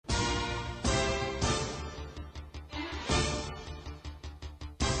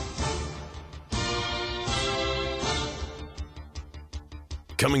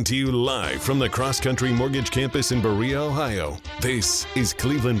Coming to you live from the Cross Country Mortgage Campus in Berea, Ohio. This is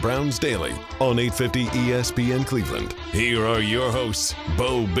Cleveland Browns Daily on 850 ESPN Cleveland. Here are your hosts,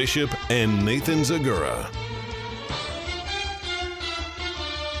 Bo Bishop and Nathan Zagura.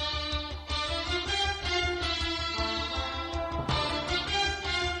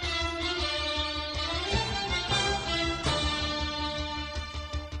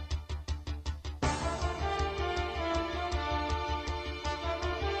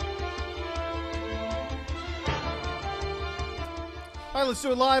 All right, let's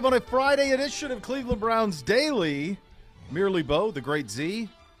do it live on a Friday edition of Cleveland Browns Daily. Merely Bo, the great Z.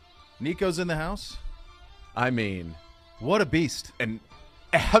 Nico's in the house. I mean, what a beast. An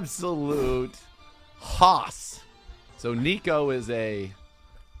absolute hoss. So Nico is a,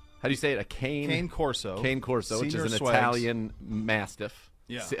 how do you say it? A cane Corso. Cane Corso, which is an Swags. Italian Mastiff.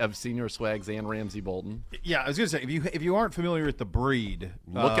 Yeah. Of Senior Swags and Ramsey Bolton. Yeah, I was going to say, if you aren't familiar with the breed,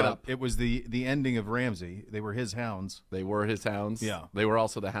 look it up. It was the ending of Ramsey. They were his hounds. They were his hounds. Yeah. They were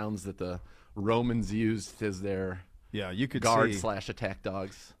also the hounds that the Romans used as their you could guard see, / attack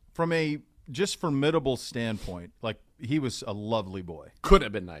dogs. from a just formidable standpoint, like he was a lovely boy. Couldn't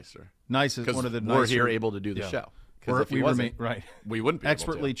have been nicer. Nice as one of the we're nicer, here able to do the show. Because if he wasn't, right. we wouldn't be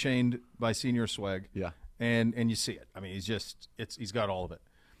Expertly able to. chained by Senior Swag. Yeah. And you see it. I mean, he's got all of it.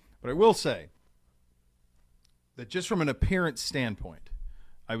 But I will say that just from an appearance standpoint,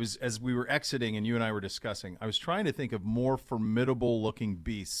 as we were exiting and you and I were discussing, I was trying to think of more formidable looking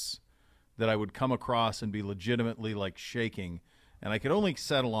beasts that I would come across and be legitimately like shaking. And I could only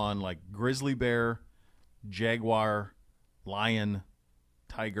settle on like grizzly bear, jaguar, lion,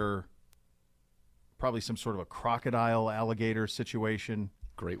 tiger, probably some sort of a crocodile alligator situation.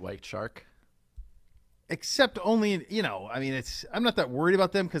 Great white shark. Except only, I'm not that worried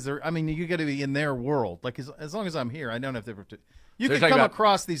about them because you got to be in their world. Like as long as I'm here, I don't have to. You So can come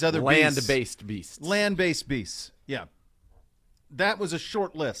across these other land-based beasts. Land-based beasts. Yeah, that was a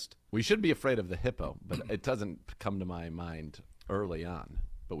short list. We should be afraid of the hippo, but it doesn't come to my mind early on.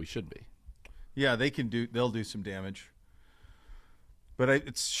 But we should be. Yeah, they'll do some damage. But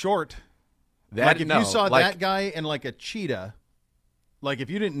it's short. That, if you saw that guy and like a cheetah. Like,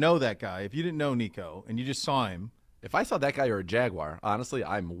 if you didn't know that guy, if you didn't know Nico, and you just saw him. If I saw that guy or a jaguar, honestly,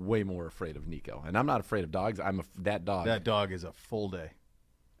 I'm way more afraid of Nico. And I'm not afraid of dogs. That dog. That dog is a full day.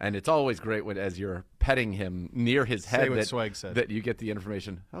 And it's always great as you're petting him near his head Swag said. that you get the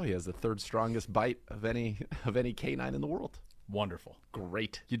information, he has the third strongest bite of any canine in the world. Wonderful.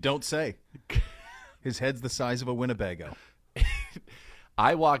 Great. You don't say. His head's the size of a Winnebago.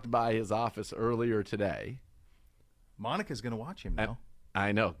 I walked by his office earlier today. Monica's going to watch him now.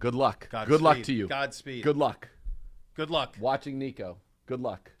 I know. Good luck. Godspeed. Good luck to you. Godspeed. Good luck. Good luck. Watching Nico. Good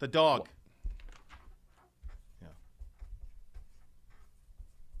luck. The dog.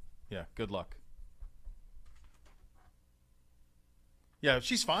 Yeah, good luck. Yeah,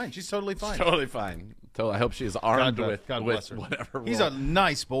 she's fine. She's totally fine. Totally fine. I hope she's armed with bless her. whatever. He's a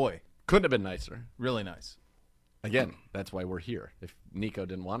nice boy. Couldn't have been nicer. Really nice. Again, that's why we're here. If Nico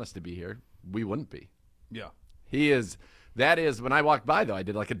didn't want us to be here, we wouldn't be. Yeah. He is. That is, when I walked by, though, I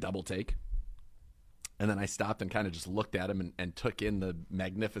did like a double take. And then I stopped and kind of just looked at him and took in the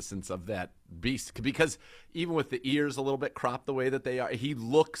magnificence of that beast. Because even with the ears a little bit cropped the way that they are,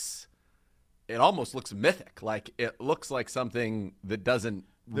 it almost looks mythic. Like, it looks like something that doesn't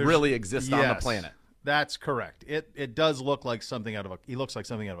really exist on the planet. That's correct. It does look like something he looks like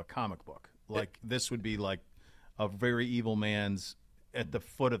something out of a comic book. Like, this would be like a very evil man's at the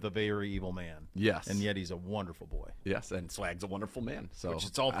foot of the very evil man. Yes. And yet he's a wonderful boy. Yes, and Swag's a wonderful man. So which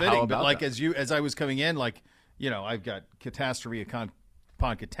it's all fitting. But like that? as I was coming in, I've got catastrophe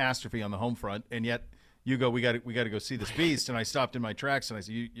upon catastrophe on the home front, and yet you go, we got to go see this beast. And I stopped in my tracks and I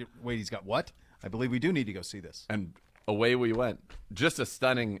said, wait, he's got what? I believe we do need to go see this. And away we went.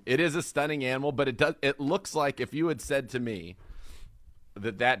 It is a stunning animal, but it looks like if you had said to me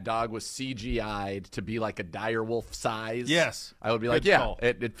that dog was CGI'd to be like a dire wolf size, yes, I would be like,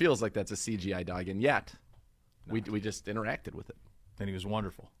 it feels like that's a CGI dog, and yet we just interacted with it. And he was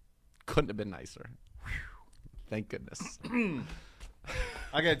wonderful. Couldn't have been nicer. Thank goodness.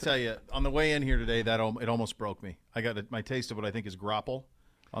 I got to tell you, on the way in here today, it almost broke me. I got my taste of what I think is grapple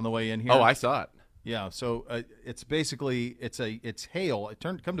on the way in here. Oh, I saw it. Yeah, so it's basically it's hail.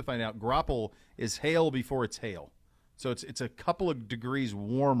 Come to find out, grapple is hail before it's hail. So it's a couple of degrees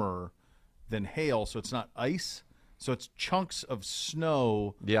warmer than hail, so it's not ice. So it's chunks of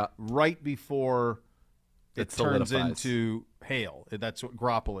snow right before it turns into hail. That's what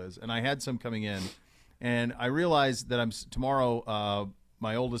grapple is. And I had some coming in, and I realized that tomorrow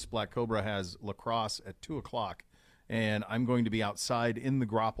my oldest Black Cobra has lacrosse at 2:00, and I'm going to be outside in the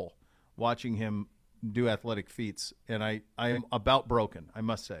grapple watching him do athletic feats, and I am about broken. I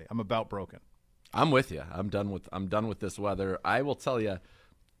must say, I'm about broken. I'm with you. I'm done with this weather. I will tell you,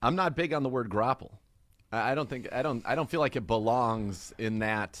 I'm not big on the word grapple. I don't feel like it belongs in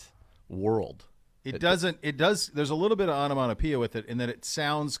that world. It doesn't. It does. There's a little bit of onomatopoeia with it in that it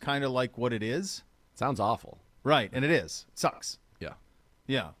sounds kind of like what it is. Sounds awful. Right, and it is. It sucks. Yeah.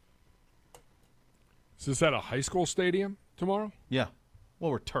 Yeah. Is this at a high school stadium tomorrow? Yeah. Well,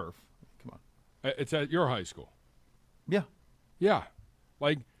 we're turf. Come on. It's at your high school. Yeah. Yeah.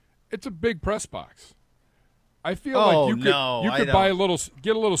 Like, it's a big press box. I feel Oh, like you could I buy don't.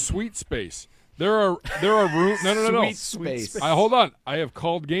 get a little suite space. There are rooms. No. Sweet space. Hold on. I have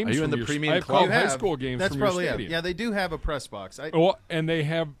called games. Are you in from the your, premium I have club? called You high have. school games That's from probably your it. stadium. Yeah, they do have a press box. Well, and they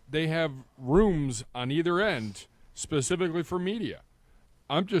have rooms on either end specifically for media.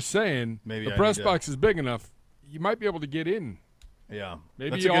 I'm just saying, Maybe the I press need to- box is big enough. You might be able to get in. Yeah.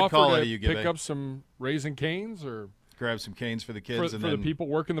 Maybe That's you a good offer call to that you give pick it. up some Raising Canes or Grab some canes for the for, kids, and for then the people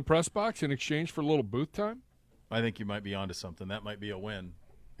working the press box in exchange for a little booth time. I think you might be onto something. That might be a win.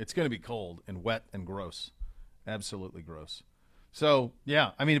 It's going to be cold and wet and gross. Absolutely gross. So,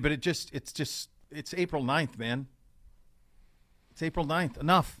 yeah, I mean, but it's April 9th, man. It's April 9th.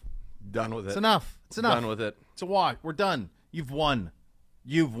 Enough. Done with it. It's enough. It's enough. Done with it. It's a walk. We're done. You've won.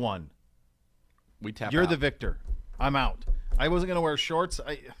 You've won. We tap You're out. the victor. I'm out. I wasn't going to wear shorts.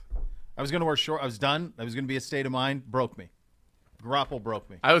 I was going to wear shorts. I was done. I was going to be a state of mind. Broke me. Grapple broke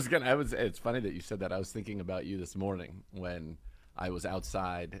me. It's funny that you said that. I was thinking about you this morning when I was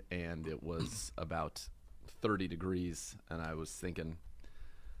outside and it was about 30 degrees, and I was thinking,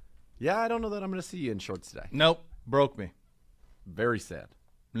 yeah, I don't know that I'm going to see you in shorts today. Nope. Broke me. Very sad.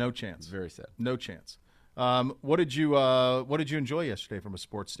 No chance. Very sad. No chance. What did you enjoy yesterday from a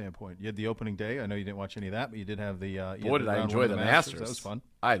sports standpoint? You had the opening day. I know you didn't watch any of that, but you did have the. You had Boy, the did I round enjoy one of the Masters. That was fun.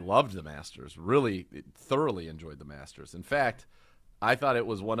 I loved the Masters. Really, thoroughly enjoyed the Masters. In fact, I thought it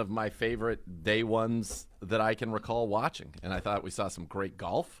was one of my favorite day ones that I can recall watching. And I thought we saw some great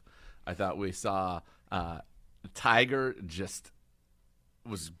golf. I thought we saw Tiger just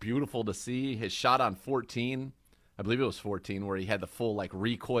was beautiful to see. His shot on 14, I believe it was 14, where he had the full like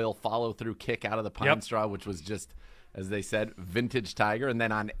recoil follow-through kick out of the pine straw, which was just, as they said, vintage Tiger. And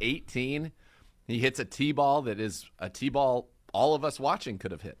then on 18, he hits a tee ball that is a tee ball all of us watching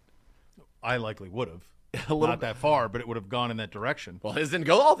could have hit. I likely would have. A little Not that far, but it would have gone in that direction. Well, his didn't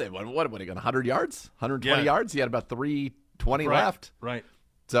go all day. What he got? 100 yards? 120 Yeah. yards? He had about 320 Right. left. Right.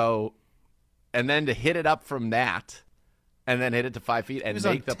 So, and then to hit it up from that, and then hit it to 5 feet and was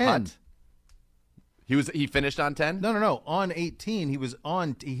make on the 10. putt. He finished on 10? No. On 18, he was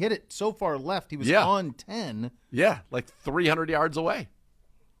on. He hit it so far left. He was Yeah. on 10. Yeah, like 300 yards away.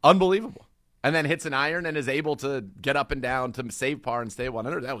 Unbelievable. And then hits an iron and is able to get up and down to save par and stay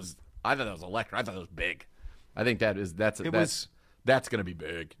 100. I thought that was electric. I thought that was big. I think that's going to be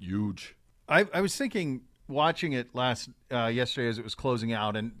big, huge. I was thinking, watching it yesterday as it was closing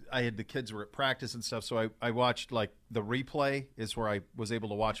out, and the kids were at practice and stuff, so I watched like the replay is where I was able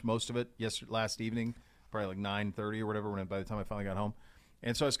to watch most of it last evening, probably like 9:30 or whatever, by the time I finally got home.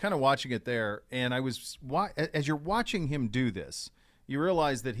 And so I was kind of watching it there, and as you're watching him do this, you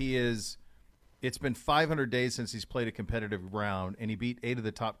realize that it's been 500 days since he's played a competitive round, and he beat 8 of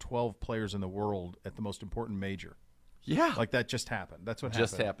the top 12 players in the world at the most important major. Yeah. Like that just happened. That's what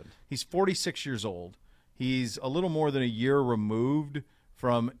Just happened. He's 46 years old. He's a little more than a year removed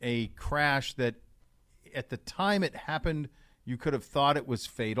from a crash that at the time it happened, you could have thought it was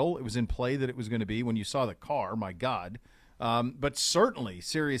fatal. It was in play that it was going to be when you saw the car, my God. But certainly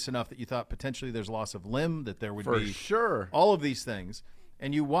serious enough that you thought potentially there's loss of limb, that there would For be sure. all of these things.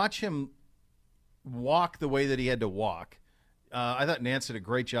 And you watch him walk the way that he had to walk. I thought Nance did a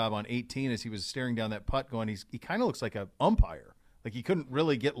great job on 18 as he was staring down that putt going, he kind of looks like an umpire. Like he couldn't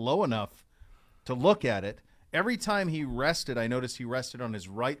really get low enough to look at it. Every time he rested, I noticed he rested on his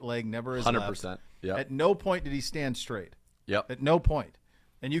right leg, never his 100%. left. Yep. At no point did he stand straight. Yep. At no point.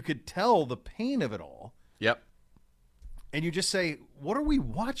 And you could tell the pain of it all. Yep. And you just say, what are we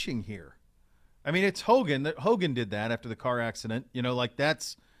watching here? I mean, it's Hogan. Hogan did that after the car accident. Like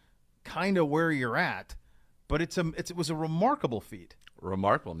that's kind of where you're at. But it was a remarkable feat.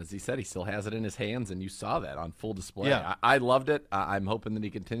 Remarkable. And as he said, he still has it in his hands, and you saw that on full display. Yeah. I loved it. I'm hoping that he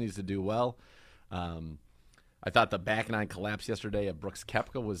continues to do well. I thought the back nine collapse yesterday of Brooks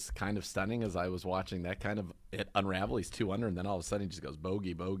Koepka was kind of stunning as I was watching that kind of it unravel. He's 2 under, and then all of a sudden he just goes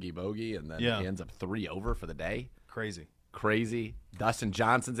bogey, bogey, bogey, and then he ends up 3 over for the day. Crazy. Dustin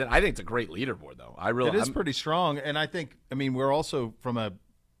Johnson's in. I think it's a great leaderboard, though. It is pretty strong, and I think, we're also from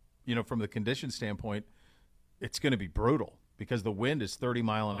the condition standpoint, it's going to be brutal because the wind is 30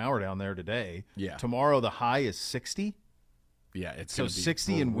 mile an hour down there today. Yeah. Tomorrow the high is 60. Yeah, it's So gonna be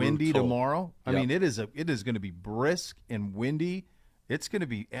 60 and windy brutal. tomorrow. I Yep. mean, it is going to be brisk and windy. It's going to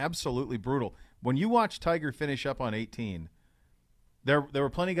be absolutely brutal. When you watch Tiger finish up on 18, there were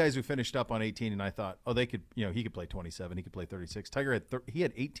plenty of guys who finished up on 18, and I thought, oh, they could, he could play 27, he could play 36. Tiger had he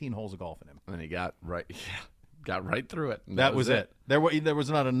had 18 holes of golf in him. And he got right through it. And That was it. There was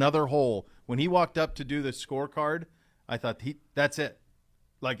not another hole. When he walked up to do the scorecard, I thought that's it.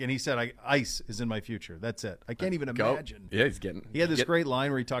 And he said, ice is in my future. That's it. I can't even imagine. Yeah, he's getting. He had this great line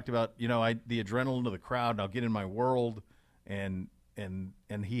where he talked about, the adrenaline of the crowd, and I'll get in my world, and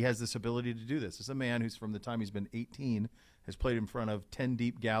he has this ability to do this. This is a man who's from the time he's been 18 has played in front of 10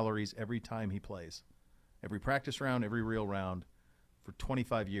 deep galleries every time he plays. Every practice round, every real round for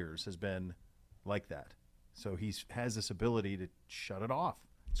 25 years has been like that. So he has this ability to shut it off.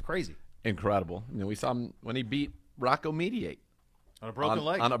 It's crazy. Incredible. We saw him when he beat Rocco Mediate. On a broken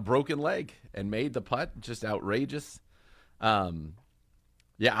leg. On a broken leg and made the putt. Just outrageous.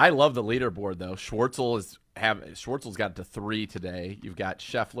 Yeah, I love the leaderboard, though. Schwartzel's got to 3 today. You've got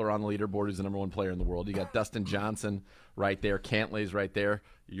Scheffler on the leaderboard, who's the number 1 player in the world. You got Dustin Johnson right there. Cantlay's right there.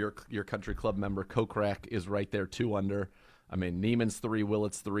 Your country club member, Kokrak, is right there, 2 under. I mean, Neiman's 3,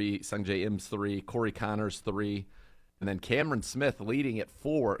 Willett's 3, Sungjae Im's 3, Corey Connors 3. And then Cameron Smith leading at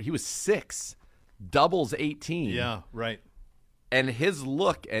 4. He was 6. Doubles 18. Yeah, right. And his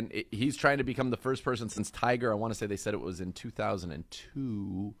look, and he's trying to become the first person since Tiger, I want to say they said it was in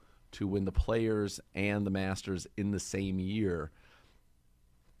 2002, to win the Players and the Masters in the same year.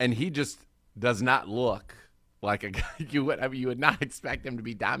 And he just does not look like a guy you would not expect him to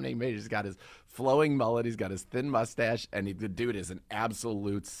be dominating majors. He's got his flowing mullet, he's got his thin mustache, and the dude is an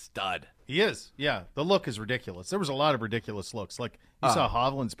absolute stud. He is. Yeah, the look is ridiculous. There was a lot of ridiculous looks. Like you saw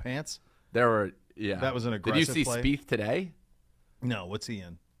Hovland's pants. There were, yeah. That was an aggressive Did you see play. Spieth today? No, what's he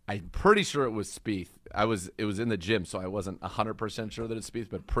in? I'm pretty sure it was Spieth. It was in the gym, so I wasn't 100% sure that it's Spieth,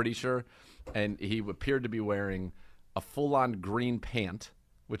 but pretty sure. And he appeared to be wearing a full-on green pant,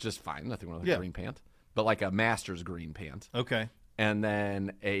 which is fine, nothing wrong with a green pant, but like a Masters green pant. Okay. And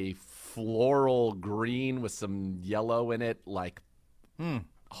then a floral green with some yellow in it, like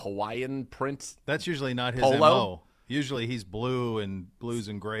Hawaiian print. That's usually not his Polo? MO. Usually he's blues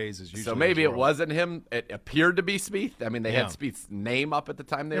and grays is usually. So maybe his it world. wasn't him. It appeared to be Spieth. I mean, they Yeah. had Spieth's name up at the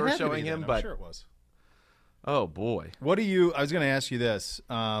time they It were had to be showing him, then. but I'm sure it was. oh boy. What do you? I was going to ask you this.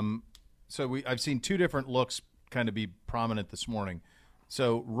 I've seen 2 different looks kind of be prominent this morning.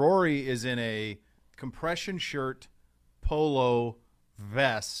 So Rory is in a compression shirt, polo,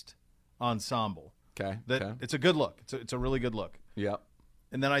 vest ensemble. Okay. That it's a good look. It's a really good look. Yep.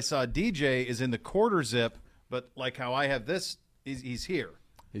 And then I saw DJ is in the quarter zip, but like how I have this, he's here.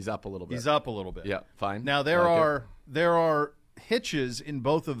 He's up a little bit. He's up a little bit. Yeah, fine. Now there are hitches in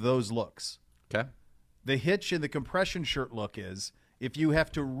both of those looks. Okay. The hitch in the compression shirt look is if you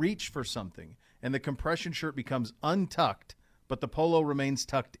have to reach for something and the compression shirt becomes untucked, but the polo remains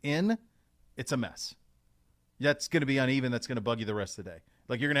tucked in, it's a mess. That's going to be uneven. That's going to bug you the rest of the day.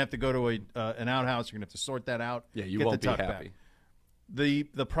 Like you're going to have to go to an outhouse. You're going to have to sort that out. Yeah, you get won't the be tuck happy. back.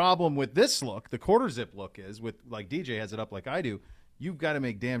 The problem with this look, the quarter zip look, is with like DJ has it up like I do. You've got to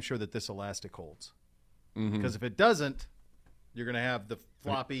make damn sure that this elastic holds, because if it doesn't, you're going to have the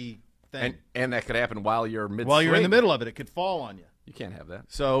floppy thing. And that could happen while you're mid. While you're in the middle of it, it could fall on you. You can't have that.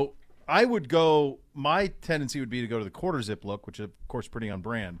 So I would go. My tendency would be to go to the quarter zip look, which is of course pretty on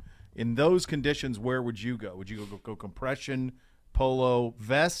brand. In those conditions, where would you go? Would you go compression, polo,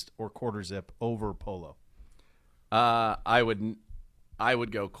 vest, or quarter zip over polo? I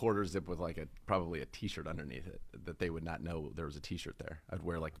would go quarter zip with probably a T-shirt underneath it that they would not know there was a T-shirt there. I'd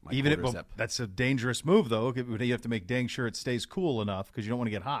wear like my quarter zip. That's a dangerous move though. You have to make dang sure it stays cool enough because you don't want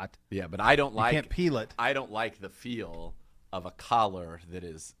to get hot. Yeah, but I don't like. You can't peel it. I don't like the feel of a collar that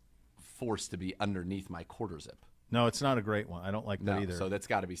is forced to be underneath my quarter zip. No, it's not a great one. I don't like that either. So that's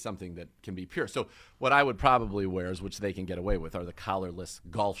got to be something that can be pure. So what I would probably wear, is which they can get away with, are the collarless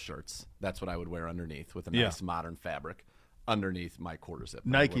golf shirts. That's what I would wear underneath with a nice modern fabric underneath my quarter zip.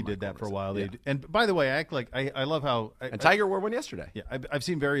 Nike did that for a while. And by the way, I act like I love how. And Tiger wore one yesterday. Yeah, I've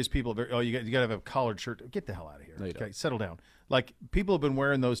seen various people. You got to have a collared shirt. Get the hell out of here. No, you okay, don't. settle down. Like people have been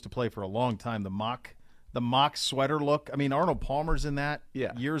wearing those to play for a long time. The mock sweater look. I mean, Arnold Palmer's in that.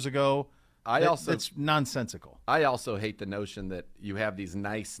 Yeah. Years ago. It's nonsensical. I also hate the notion that you have these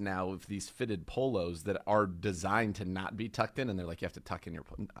these fitted polos that are designed to not be tucked in, and they're like you have to tuck in your.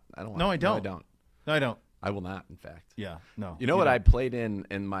 I don't. No, I don't. No, I don't. I will not. In fact. Yeah. No. You know what I played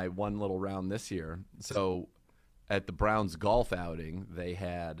in my one little round this year? So at the Browns golf outing, they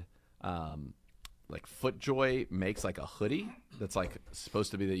had like FootJoy makes like a hoodie that's like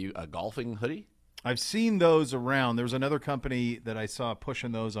supposed to be a golfing hoodie. I've seen those around. There was another company that I saw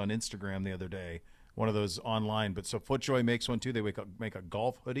pushing those on Instagram the other day, one of those online. But so FootJoy makes one too. They make a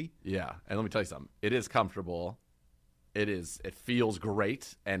golf hoodie. Yeah, and let me tell you something. It is comfortable. It feels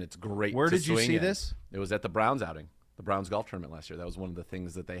great, and it's great. Where to did you swing see in. this? It was at the Browns outing, the Browns golf tournament last year. That was one of the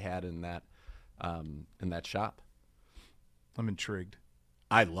things that they had in that shop. I'm intrigued.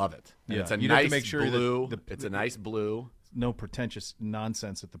 I love it. And Yeah, it's a you'd have to nice make sure that blue. It's a nice blue. No pretentious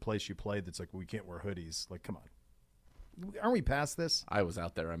nonsense at the place you played that's like, we can't wear hoodies. Like, come on. Aren't we past this? I was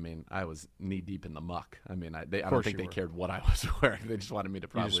out there. I mean, I was knee deep in the muck. I mean, I don't course think you they were. cared what I was wearing. They just wanted me to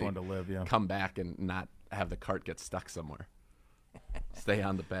You just probably wanted to live, yeah. come back and not have the cart get stuck somewhere. Stay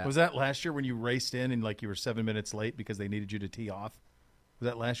on the bat. Was that last year when you raced in and like you were 7 minutes late because they needed you to tee off? Was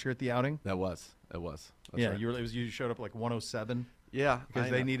that last year at the outing? That was. It was. That's yeah, right. you showed up like 107 Yeah, because I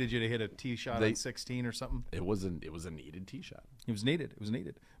they know. needed you to hit a tee shot on 16 or something. It was a needed tee shot. It was needed. It was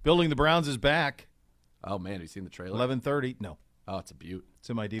needed. Building the Browns is back. Oh man, have you seen the trailer? 11:30. No, Oh, it's a beaut. it's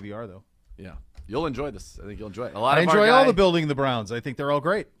in my DVR though. Yeah, you'll enjoy this. I think you'll enjoy it. I enjoy all the Building the Browns. I think they're all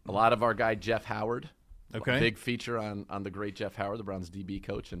great. A lot of our guy Jeff Howard. Okay. Big feature on the great Jeff Howard, the Browns DB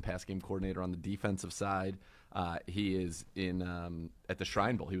coach and pass game coordinator on the defensive side. He is in at the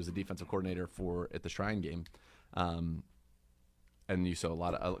Shrine Bowl. He was the defensive coordinator at the Shrine game, and you saw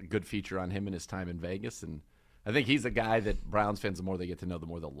a good feature on him and his time in Vegas. And I think he's a guy that Browns fans, the more they get to know, the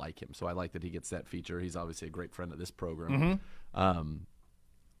more they'll like him. So I like that he gets that feature. He's obviously a great friend of this program.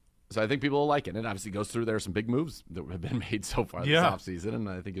 So I think people will like it. And it obviously goes through there are some big moves that have been made so far this offseason, and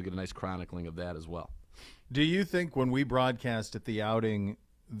I think you'll get a nice chronicling of that as well. Do you think when we broadcast at the outing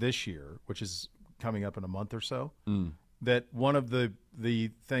this year, which is coming up in a month or so, that one of the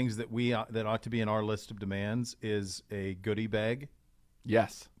things that that ought to be in our list of demands is a goodie bag?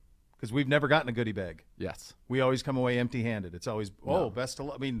 Yes. Because we've never gotten a goodie bag. Yes. We always come away empty-handed. It's always best of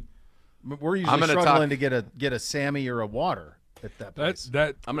luck. I mean, we're I'm usually gonna struggling talk- to get a Sammy or a water at that place.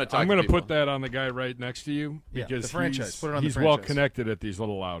 I'm gonna talk I'm to gonna people. put that on the guy right next to you Yeah, because the franchise. Put it on the he's well franchise. connected at these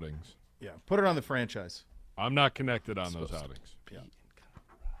little outings. Yeah, put it on the franchise. I'm not connected on those outings.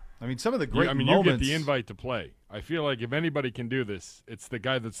 I mean, some of the great You moments. get the invite to play. I feel like if anybody can do this, it's the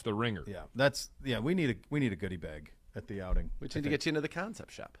guy that's the ringer. Yeah, we need a goodie bag at the outing. We need to get you into the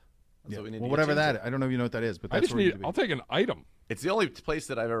concept shop. That's what we need to Well, get whatever you that. into. I don't know if you know what that is, but I that's just where you need. need I'll to be. take an item. It's the only place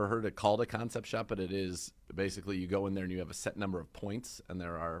that I've ever heard it called a concept shop, but it is basically you go in there and you have a set number of points, and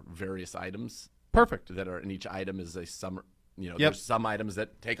there are various items Perfect. that are, and each item is a summer. Yep. There's some items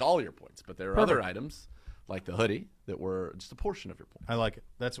that take all your points, but there are other items like the hoodie that were just a portion of your points. I like it.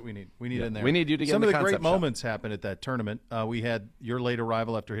 That's what we need. We need Yeah, in there. we need you to get some in of the the great concept shop. moments happened at that tournament. We had your late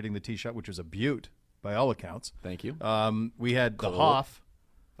arrival after hitting the tee shot, which was a beaut by all accounts. Thank you. We had the Cole. Hoff.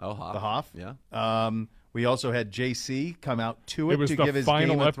 Oh, Hoff. The Hoff. Yeah. We also had JC come out to it It was to the give his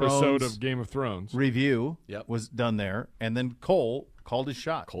final Game of episode Thrones of Game of Thrones. review. Yep. Was done there, and then Cole called his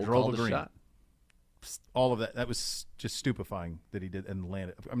shot. Cole drove called a the green. shot. All of that. That was just stupefying that he did and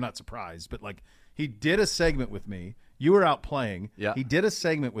landed. I'm not surprised, but like he did a segment with me. You were out playing. Yeah. He did a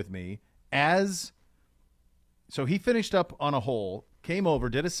segment with me so he finished up on a hole, came over,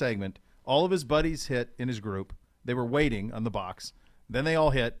 did a segment. All of his buddies hit in his group. They were waiting on the box. Then they all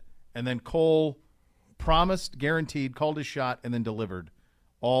hit, and then Cole promised, guaranteed, called his shot, and then delivered,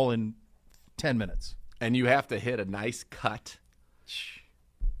 all in 10 minutes. And you have to hit a nice cut,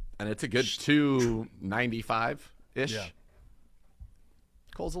 and it's a good 295 ish. Yeah.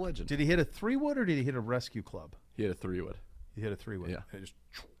 Cole's a legend. Did he hit a 3-wood or did he hit a rescue club? He hit a 3-wood. He hit a 3-wood. Yeah. It just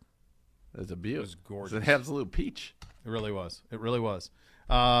It's a beaut. was gorgeous. It's an absolute peach. It really was. It really was.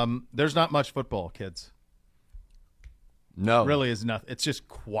 There's not much football, kids. No, It really is nothing. It's just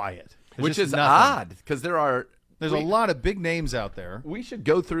quiet. There's which just is nothing. odd because There's a lot of big names out there. We should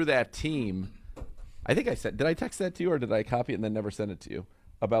go through that team. I think I said. Did I text that to you or did I copy it and then never send it to you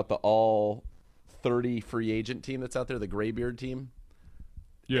about the all 30 free agent team that's out there, the Graybeard team?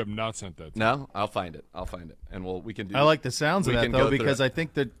 You have not sent that. No, I'll find it, and we can do. I like the sounds of we that, can though, go through because it. I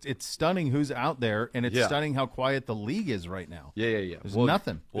think that it's stunning who's out there, and it's Yeah. stunning how quiet the league is right now. Yeah. There's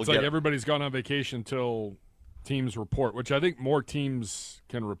nothing. We'll It's like get- everybody's gone on vacation till teams report, which I think more teams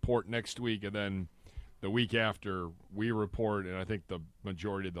can report next week, and then the week after we report, and I think the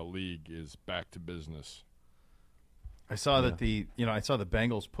majority of the league is back to business. I saw that I saw the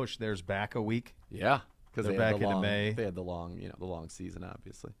Bengals push theirs back a week. Yeah, because They're they had back the into long, May. They had the long season,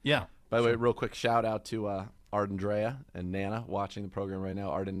 obviously. Yeah. By the way, real quick shout out to Ardendrea and Nana watching the program right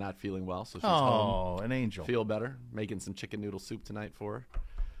now. Arden not feeling well, so she's home. Oh, an angel. Feel better. Making some chicken noodle soup tonight for her.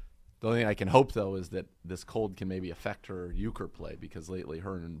 The only thing I can hope, though, is that this cold can maybe affect her euchre play because lately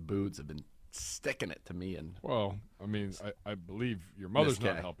her and Boods have been sticking it to me. And Well, I mean, I believe your mother's Miss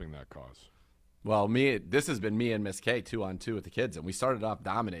not K. helping that cause. well, this has been me and Miss K 2-on-2 with the kids, and we started off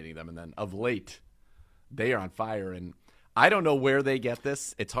dominating them, and then of late, they are on fire. And I don't know where they get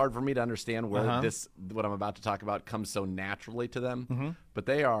this. It's hard for me to understand where what I'm about to talk about comes so naturally to them. But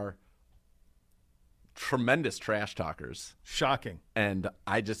they are tremendous trash talkers. Shocking. And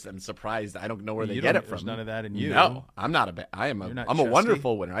I just am surprised. I don't know where they You get don't- it from. there's none of that in you. No, I'm not I'm You're not a chesty.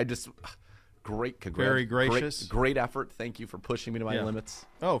 wonderful winner. I just great, Very gracious. great effort. Thank you for pushing me to my Yeah. limits.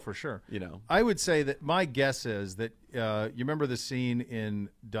 Oh, for sure. You know, I would say that my guess is that you remember the scene in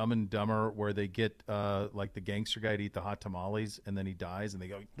Dumb and Dumber where they get like the gangster guy to eat the hot tamales and then he dies and they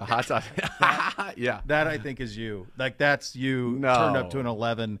go, the hot sauce. Yeah. that I think is you. Like that's you No. turned up to an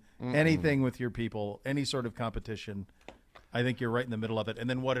 11. Anything with your people, any sort of competition, I think you're right in the middle of it. And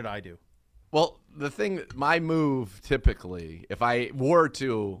then what did I do? Well, my move typically, if I were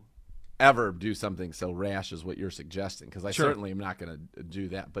to ever do something so rash as what you're suggesting, because I Sure. certainly am not going to do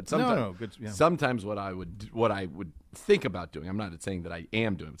that. But sometimes, No, good, yeah. sometimes what I would think about doing, I'm not saying that I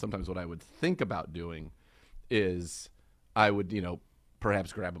am doing, but sometimes what I would think about doing is I would,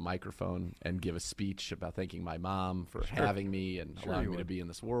 perhaps grab a microphone and give a speech about thanking my mom for having me and allowing me to be in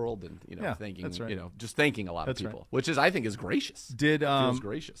this world, and Yeah, thanking, that's right. just thanking a lot That's of right. people, which is I think is gracious. Did Feels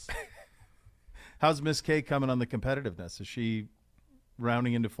gracious. how's Miss K coming on the competitiveness? Is she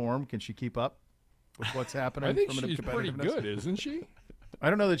rounding into form? Can she keep up with what's happening? I think from a she's pretty competitiveness? good, isn't she? I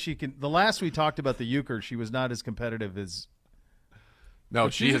don't know that she can. The last we talked about the euchre, she was not as competitive as No,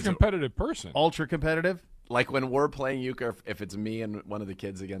 But she's a competitive person. ultra competitive. like when we're playing euchre, if it's me and one of the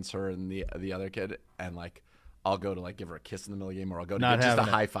kids against her and the other kid, and like I'll go to like give her a kiss in the middle of the game, or I'll go to Not get just a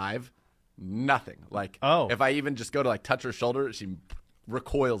having it. high five. Nothing. Like Oh. if I even just go to like touch her shoulder, she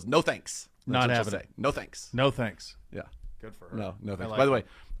recoils. No thanks. That's Not what she'll having say. it. No thanks. No thanks. Yeah. Good for her. No thanks. like By the it. way,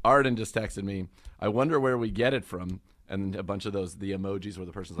 Arden just texted me. I wonder where we get it from. And a bunch of the emojis where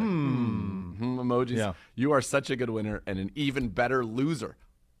the person's like, emojis. Yeah. You are such a good winner and an even better loser.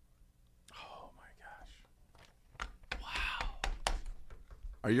 Oh my gosh.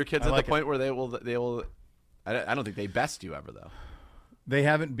 Are your kids I at like the point where they will? I don't think they best you ever though. They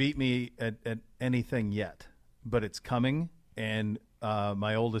haven't beat me at anything yet, but it's coming. And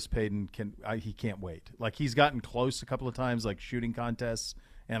my oldest Peyton he can't wait. Like he's gotten close a couple of times, like shooting contests,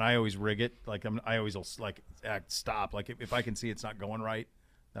 and I always rig it. Like I always will like stop. Like if I can see it's not going right,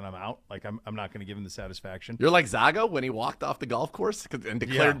 then I'm out. Like I'm not going to give him the satisfaction. You're like Zago when he walked off the golf course and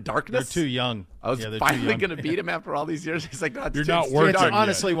declared darkness. They're too young. I was they're too finally young. going to beat him after all these years. He's like, no, You're not too worth It's dark. it.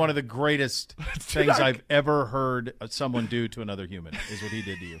 honestly one of the greatest things dark. I've ever heard someone do to another human is what he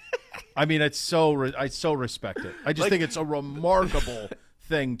did to you. I mean, I so respect it. I just think it's a remarkable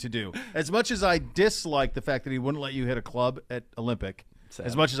thing to do. As much as I dislike the fact that he wouldn't let you hit a club at Olympic,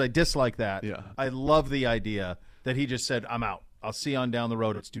 as much as I dislike that, Yeah. I love the idea that he just said, I'm out. I'll see you on down the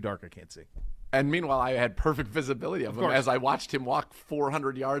road. It's too dark. I can't see. And meanwhile, I had perfect visibility of him course. as I watched him walk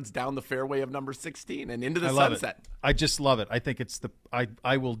 400 yards down the fairway of number 16 and into the I love sunset. it. I just love it. I think it's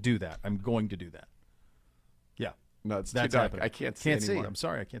I will do that. I'm going to do that. Yeah. No, it's That's too dark. happening. I can't see anymore. I'm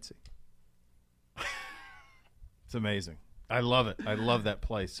sorry, I can't see. It's amazing. I love it. I love that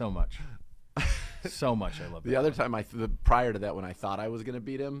play so much. So much. I love The that. other time, prior to that, when I thought I was going to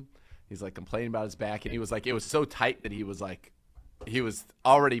beat him, he's like complaining about his back, and he was like, it was so tight that he was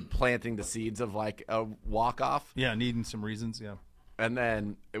already planting the seeds of like a walk off. Yeah, needing some reasons. Yeah. And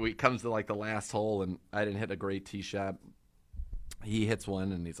then it comes to like the last hole, and I didn't hit a great tee shot. He hits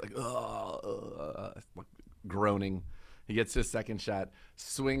one, and he's like, groaning. He gets his second shot,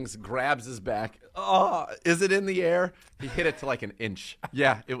 swings, grabs his back. Oh, is it in the air? He hit it to like an inch.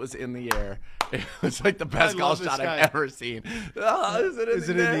 Yeah, it was in the air. It was like the best I golf love this shot guy. I've ever seen. Oh, is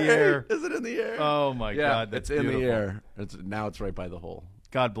it in the air? Is it in the air? Oh my yeah, God, that's it's in beautiful. the air. Now it's right by the hole.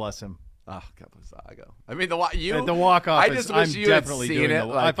 God bless him. Oh, God bless Zago. I mean, the walk off. I just wish I'm you definitely had seen doing it. the,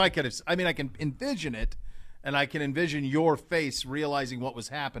 like, if I could have. I mean, I can envision it, and I can envision your face realizing what was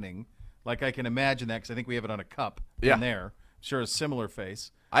happening. Like I can imagine that because I think we have it on a cup Yeah. in there. Sure, a similar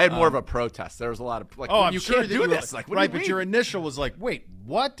face. I had more of a protest. There was a lot of like, Oh, I'm you sure can't that do you this. were- Like, what right, do you but mean? your initial was like, "Wait,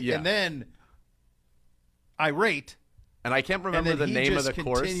 what?" Yeah. And then irate, And I can't and remember then the he name of just the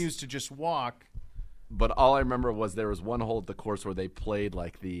course. continues to just walk. But all I remember was there was one hole at the course where they played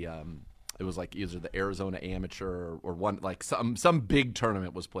like the it was like either the Arizona Amateur or one like some big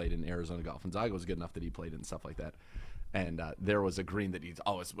tournament was played in Arizona golf, and Zago was good enough that he played it and stuff like that. And there was a green that he's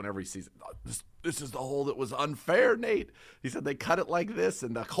always, whenever he sees it, this is the hole that was unfair, Nate. He said they cut it like this,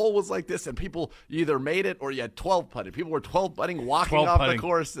 and the hole was like this, and people you either made it or you had 12 putted. People were 12 putting, walking 12 off putting. the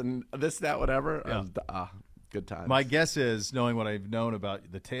course, and this, that, whatever. Yeah. Good times. My guess is, knowing what I've known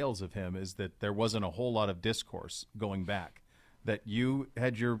about the tales of him, is that there wasn't a whole lot of discourse going back. That you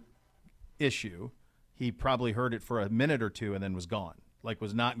had your issue, he probably heard it for a minute or two and then was gone. Like,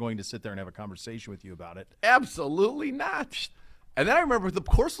 was not going to sit there and have a conversation with you about it. Absolutely not. And then I remember the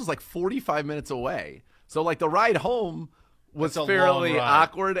course was like 45 minutes away. So, like, the ride home was That's a fairly long ride.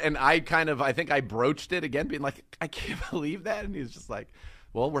 awkward. And I think I broached it again, being like, I can't believe that. And he was just like,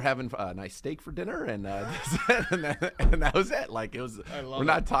 well, we're having a nice steak for dinner, and that was it. Like, it was. We're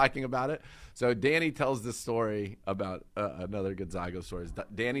not talking about it. So Danny tells this story about another good Zago story.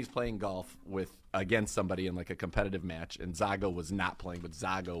 Danny's playing golf against somebody in like a competitive match, and Zago was not playing, but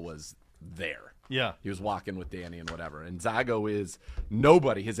Zago was there. Yeah. He was walking with Danny and whatever. And Zago is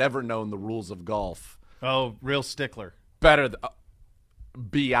nobody has ever known the rules of golf Oh, real stickler. better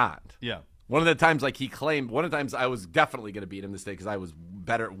beyond. Yeah. One of the times, like he claimed, one of the times I was definitely going to beat him this day because I was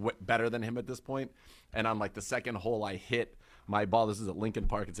better than him at this point. And on like the second hole, I hit my ball. This is at Lincoln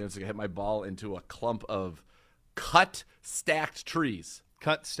Park in San Francisco. I hit my ball into a clump of cut, stacked trees.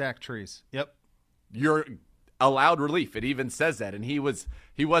 Cut, stack trees. Yep. You're allowed relief. It even says that. And he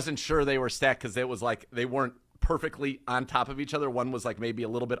wasn't sure they were stacked because it was like they weren't perfectly on top of each other. One was like maybe a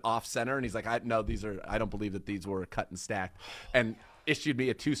little bit off center. And he's like, I don't believe that these were cut and stacked. And issued me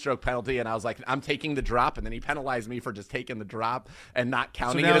a 2-stroke penalty, and I was like, I'm taking the drop, and then he penalized me for just taking the drop and not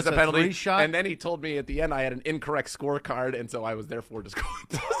counting now it as it's a a penalty. 3-shot? And then he told me at the end I had an incorrect scorecard, and so I was therefore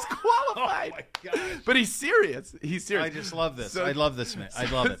disqualified. Oh my gosh. But he's serious. He's serious. I just love this. So- I love this, man. I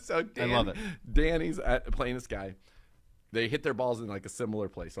love it. So I love it. Danny's playing this guy. They hit their balls in like a similar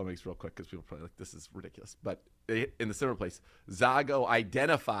place. I'll make this real quick because people are probably like, this is ridiculous. But they hit in the similar place. Zago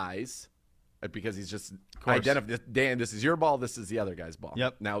identifies because he's just Dan, this is your ball. This is the other guy's ball.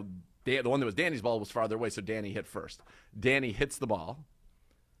 Yep. Now, the one that was Danny's ball was farther away, so Danny hit first. Danny hits the ball.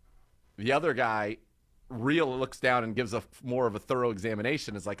 The other guy looks down and gives more of a thorough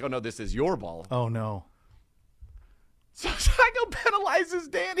examination. It's like, oh no, this is your ball. Oh, no. So Zago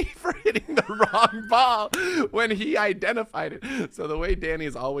penalizes Danny for hitting the wrong ball when he identified it. So the way Danny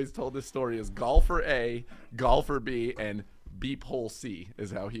has always told this story is golfer A, golfer B, and beep hole C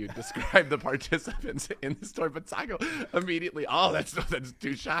is how he would describe the participants in the story. But Zago immediately, that's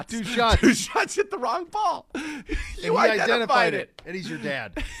 2 shots. 2 shots. 2 shots hit the wrong ball. You And he identified it. And he's your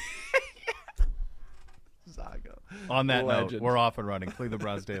dad. Zago. On that Legend. note, we're off and running. Cleveland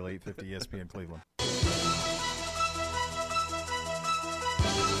Browns Daily, 850 ESPN Cleveland.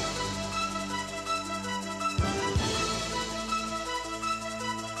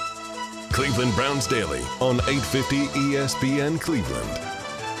 Cleveland Browns Daily on 850 ESPN Cleveland.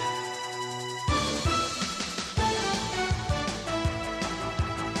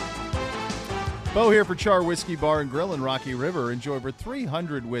 Bo here for Char Whiskey Bar and Grill in Rocky River. Enjoy over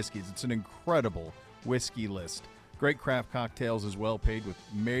 300 whiskeys. It's an incredible whiskey list. Great craft cocktails as well, paid with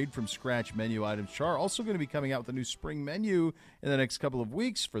made-from-scratch menu items. Char also going to be coming out with a new spring menu in the next couple of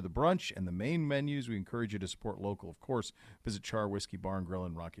weeks for the brunch and the main menus. We encourage you to support local, of course. Visit Char Whiskey Bar and Grill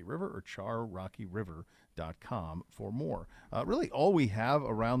in Rocky River or charrockyriver.com for more. Really, all we have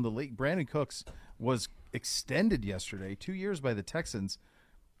around the league. Brandon Cooks was extended yesterday, 2 years by the Texans.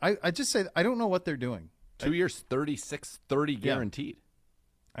 I just say I don't know what they're doing. 2 years, 36-30 guaranteed.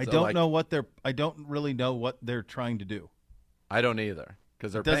 I don't really know what they're trying to do. I don't either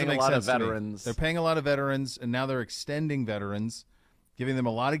because they're Doesn't paying a make lot of sense to me. veterans. They're paying a lot of veterans, and now they're extending veterans, giving them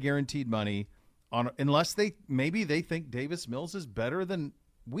a lot of guaranteed money. Unless they think Davis Mills is better than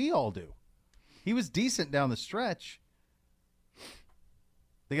we all do. He was decent down the stretch.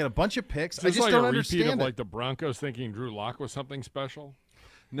 They got a bunch of picks. Is I this just like don't a repeat understand of it. like the Broncos thinking Drew Lock was something special?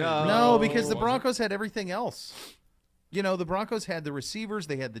 No, because the Broncos had everything else. You know, the Broncos had the receivers,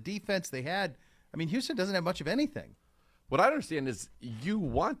 they had the defense, Houston doesn't have much of anything. What I understand is you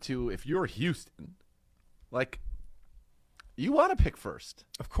want to, if you're Houston, like, you want to pick first.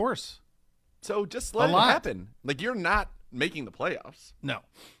 Of course. So just let it happen. Like, you're not making the playoffs. No.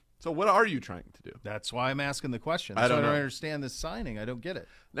 So what are you trying to do? That's why I'm asking the question. I don't know. understand this signing. I don't get it.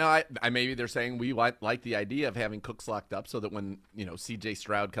 Now, I maybe they're saying we like the idea of having Cooks locked up so that when, C.J.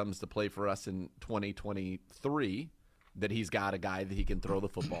 Stroud comes to play for us in 2023, that he's got a guy that he can throw the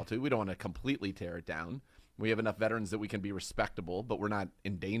football to. We don't want to completely tear it down. We have enough veterans that we can be respectable, but we're not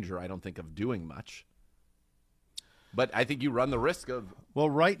in danger, I don't think, of doing much. But I think you run the risk of... Well,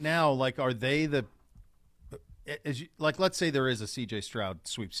 right now, are they the... let's say there is a C.J. Stroud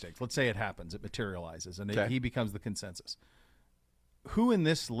sweepstakes. Let's say it happens. It materializes, and he becomes the consensus. Who in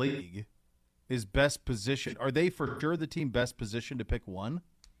this league is best positioned? Are they for sure the team best positioned to pick one?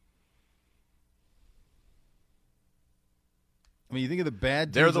 I mean, you think of the bad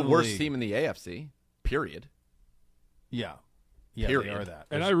teams They're the in worst league. team in the AFC, period. Yeah. Yeah, Period. they are that.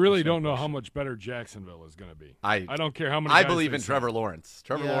 And There's- I really there's no don't know how question. much better Jacksonville is going to be. I don't care how many. I guys believe they in sign. Trevor Lawrence.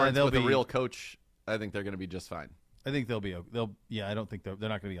 Trevor Yeah, Lawrence they'll with a be- real coach, I think they're going to be just fine. I think they'll be. Yeah, I don't think they're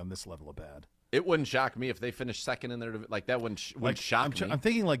not going to be on this level of bad. It wouldn't shock me if they finished second in their like that. Wouldn't shock me. I'm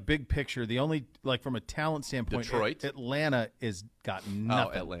thinking like big picture. The only like from a talent standpoint, Detroit? Atlanta is got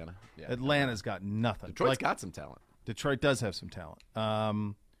nothing. Atlanta. Yeah. Atlanta's got nothing. Detroit's Like, got some talent. Detroit does have some talent.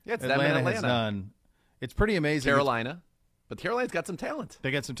 Yeah, it's them Atlanta and has Atlanta. none. It's pretty amazing. Carolina, but Carolina's got some talent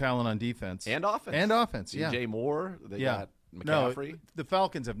They got some talent on defense and offense. And offense. Yeah. DJ Moore. They Yeah. got No, McCaffrey. the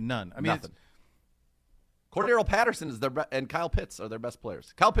Falcons have none. I mean, Nothing. Cordero Patterson is and Kyle Pitts are their best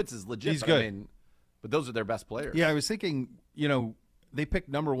players. Kyle Pitts is legit. He's but good. I mean, but those are their best players. yeah, I was thinking. They picked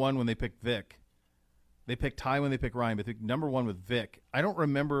number one when they picked Vic. They picked Ty when they picked Ryan, but they picked number one with Vic. I don't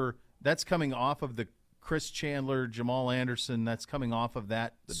remember. That's coming off of the Chris Chandler, Jamal Anderson. That's coming off of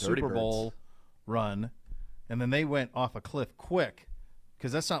that The Dirty Super Bowl Birds. run, and then they went off a cliff quick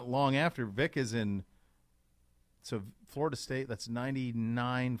because that's not long after Vic is in. So Florida State, that's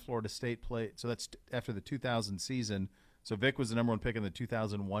 99 Florida State play. So that's after the 2000 season. So Vic was the number one pick in the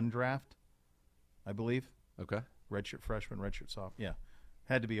 2001 draft, I believe. Okay. Redshirt freshman, redshirt sophomore. Yeah.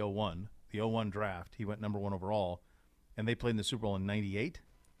 Had to be 01. The 01 draft. He went number one overall. And they played in the Super Bowl in 98.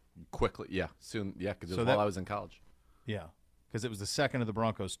 Quickly, yeah, soon, yeah, because So while I was in college. Yeah. Because it was the second of the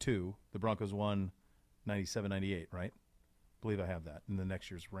Broncos, too. The Broncos won 97, 98, right? I believe I have that. And the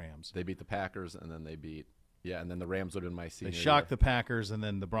next year's Rams. They beat the Packers, and then they beat, and then the Rams would have been my They senior shocked year. the Packers, and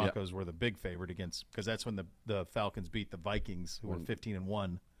then the Broncos were the big favorite against, because that's when the Falcons beat the Vikings, who were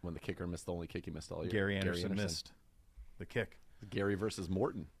 15-1. When the kicker missed the only kick he missed all year. Gary Anderson missed the kick. Gary versus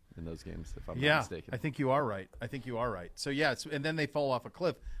Morton in those games, if I'm not Yeah, mistaken. I think you are right. So, yeah, and then they fall off a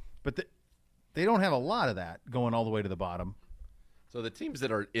cliff. But they don't have a lot of that going all the way to the bottom. So the teams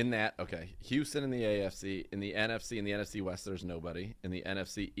that are in that, okay, Houston in the AFC, in the NFC, in the NFC West, there's nobody. In the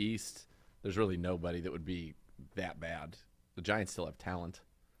NFC East, there's really nobody that would be that bad. The Giants still have talent.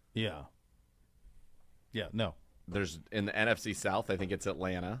 Yeah. Yeah, no. There's in the NFC South, I think it's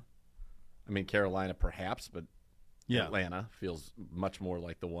Atlanta. I mean, Carolina perhaps, but Yeah. Atlanta feels much more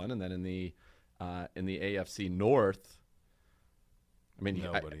like the one. And then in the AFC North, I mean,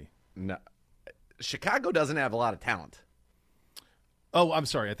 Nobody. No, Chicago doesn't have a lot of talent. Oh, I'm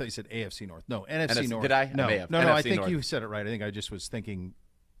sorry. I thought you said AFC North. No, NFC North. Did I? I No, may have. no, I NFC think North. you said it right. I think I just was thinking,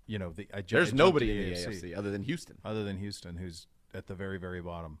 I There's jumped nobody to in the AFC other than Houston. other than Houston, who's at the very, very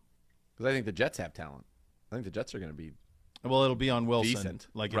bottom. Because I think the Jets have talent. I think the Jets are going to be Well, it'll be on Wilson, Decent.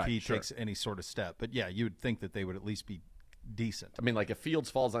 like if Right, he sure. takes any sort of step. But yeah, you would think that they would at least be decent. I mean, like if Fields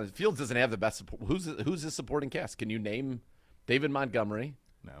falls on, Fields doesn't have the best support. Who's his supporting cast? Can you name David Montgomery?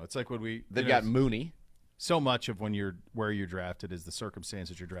 No, it's like when They've got Mooney. so much of where you're drafted is the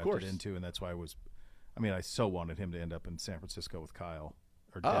circumstances you're drafted course. into, and that's why I so wanted him to end up in San Francisco with Kyle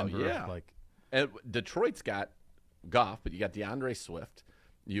or Oh, Denver. yeah. Like And Detroit's got Goff, but you got DeAndre Swift.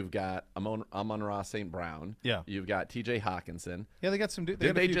 You've got Amon-Ra St. Brown. Yeah. You've got T.J. Hawkinson. yeah, they got some. They They,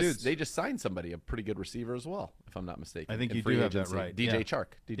 got a few dudes. they just signed somebody, a pretty good receiver as well, if I'm not mistaken. I think in you free do have that agency. right. DJ Yeah. Chark.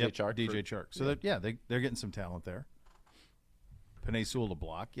 DJ Yep, Chark. DJ Chark. So they're getting some talent there. Penei Sewell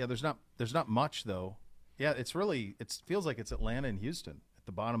block. Yeah, there's not much though. Yeah, it feels like it's Atlanta and Houston at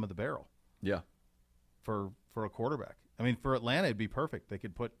the bottom of the barrel Yeah. for a quarterback. I mean, for Atlanta, it'd be perfect. They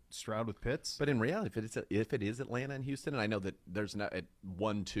could put Stroud with Pitts. But in reality, if it is Atlanta and Houston, and I know that there's not at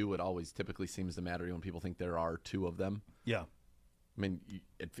 1-2, it always typically seems to matter when people think there are two of them. Yeah, I mean,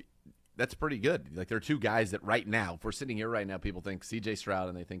 that's pretty good. Like there are two guys that right now, if we're sitting here right now, people think C.J. Stroud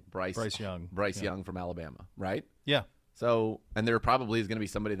and they think Bryce Young. Bryce Yeah. Young from Alabama, right? yeah, So, and there probably is going to be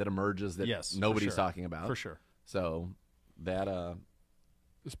somebody that emerges that yes, nobody's for sure. talking about. For sure. So that,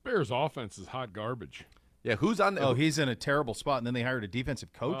 This Bears offense is hot garbage. yeah, who's on the? Oh, he's in a terrible spot, and then they hired a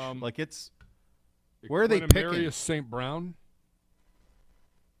defensive coach. Where are they Quintemarius picking? St. Brown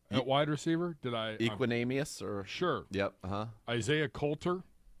at wide receiver. Did I? Equinemius or sure. Yep. Isaiah Coulter,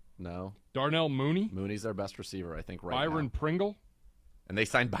 No, Darnell Mooney, Mooney's their best receiver, I think, right Byron now. Pringle, And they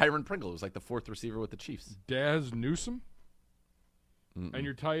signed Byron Pringle, who's like the fourth receiver with the Chiefs. Daz Newsome, and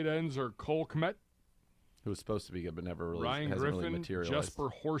your tight ends are Cole Kmet, Who was supposed to be good, but never really Ryan hasn't really Griffin, materialized. Jesper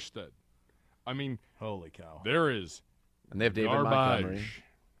Horsted. I mean, Holy cow! there is And they have David Montgomery. garbage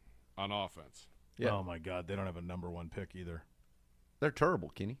on offense. Yeah. Oh my God, they don't have a number one pick either. They're terrible,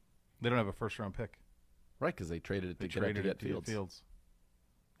 Kenny. They don't have a first round pick. Right, because they traded it They to get traded it to Fields. Fields.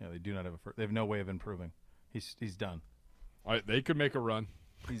 Yeah, they do not have they have no way of improving. He's done. They could make a run,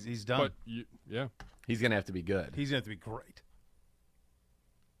 He's done. but yeah, He's going to have to be good. He's going to have to be great.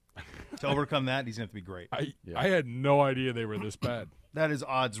 To overcome that, he's going to have to be great. I had no idea they were this bad. That is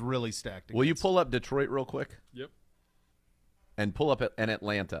odds really stacked. Will you against. pull up Detroit real quick? Yep. And pull up an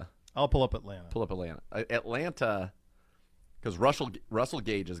Atlanta. I'll pull up Atlanta. Pull up Atlanta. Atlanta, because Russell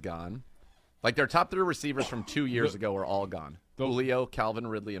Gage is gone. Like their top 3 receivers from 2 years ago are all gone. Julio, Calvin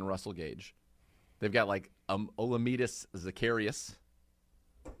Ridley, and Russell Gage. They've got like Olamides Zacarias.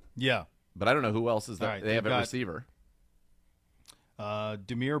 Yeah. But I don't know who else is there. Right, they have a got receiver.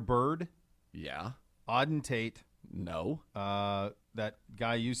 Demir Bird. Yeah. Auden Tate. No. That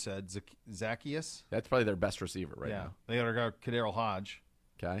guy you said, Zacchaeus. That's probably their best receiver right Yeah. now. They got Kadarius Hodge.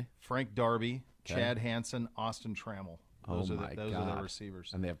 Okay. Frank Darby. Okay. Chad Hansen. Austin Trammell. Those are the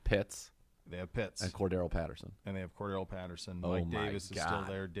receivers. And they have Pitts. They have Pitts. And Cordero Patterson. And they have Cordero Patterson. Oh Mike my Davis is God. still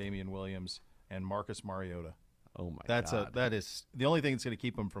there. Damian Williams and Marcus Mariota. Oh my That God. is the only thing that's going to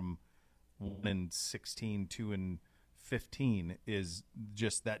keep them from 1-16, 2-15 is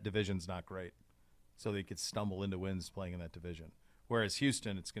just that division's not great. So they could stumble into wins playing in that division. Whereas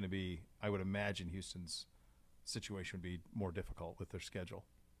Houston, it's going to be, I would imagine Houston's situation would be more difficult with their schedule.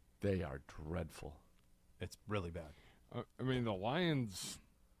 They are dreadful. It's really bad. I mean, the Lions,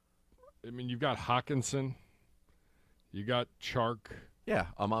 you've got Hawkinson. You got Chark. Yeah.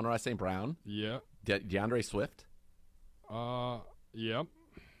 Amon-Ra St. Brown. Yeah. DeAndre Swift. Yep.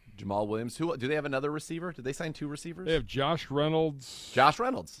 Jamal Williams. Who do they have another receiver? Did they sign 2 receivers? They have Josh Reynolds. Josh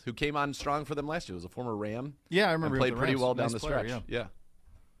Reynolds, who came on strong for them last year, was a former Ram. Yeah, I remember. And him played with the pretty Rams. well down Nice the player, stretch. Yeah. Yeah.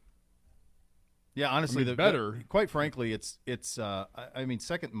 Yeah, honestly, better. quite frankly, it's.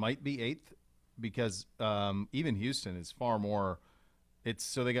 Second might be 8th because even Houston is far more. It's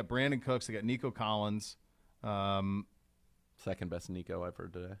so they got Brandon Cooks, they got Nico Collins. Second best Nico I've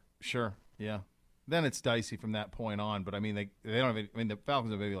heard today. Sure, yeah. Then it's dicey from that point on, but I mean they don't have. The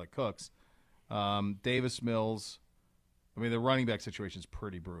Falcons have maybe like Cooks, Davis Mills. I mean the running back situation is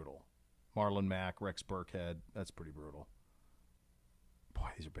pretty brutal. Marlon Mack, Rex Burkhead, that's pretty brutal. Boy,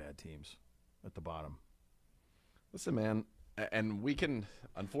 these are bad teams at the bottom. Listen, man, and we can,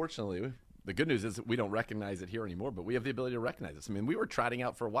 unfortunately, the good news is that we don't recognize it here anymore, but we have the ability to recognize this. I mean, we were trotting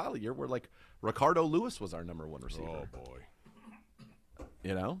out for a while a year where, like, Ricardo Lewis was our number 1 receiver. Oh, boy.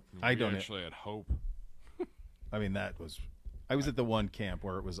 You know? I We don't actually had hope. I mean, I was at the one camp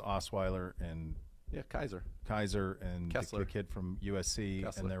where it was Osweiler and Yeah, Kaiser. and Kessler. the kid from USC,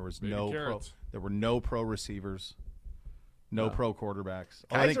 Kessler. and there was Baby carrots. there were no pro receivers, no pro quarterbacks.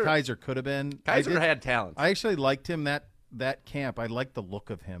 I Kaiser- think Kaiser could have been. Kaiser had talent. I actually liked him that camp. I liked the look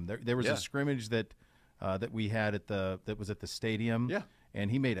of him. There was Yeah. a scrimmage that we had that was at the stadium. Yeah.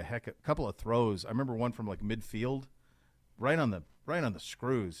 And he made a couple of throws. I remember one from like midfield, right on the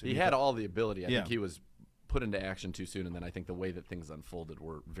screws. He had all the ability. I Yeah. think he was put into action too soon, and then I think the way that things unfolded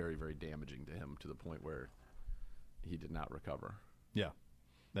were very, very damaging to him to the point where he did not recover. Yeah,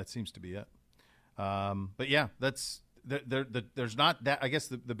 that seems to be it. But yeah, there's not that. I guess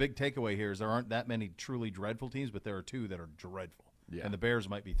the big takeaway here is there aren't that many truly dreadful teams, but there are 2 that are dreadful. Yeah. And the Bears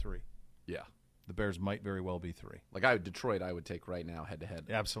might be 3. Yeah. The Bears might very well be 3. Like Detroit, I would take right now head to head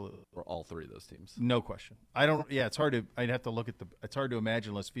Absolutely. for all 3 of those teams. No question. It's hard to. I'd have to look at it's hard to imagine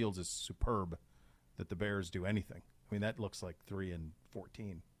unless Fields is superb that the Bears do anything. I mean, that looks like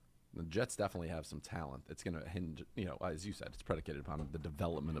 3-14. The Jets definitely have some talent. It's going to hinge, as you said, it's predicated upon the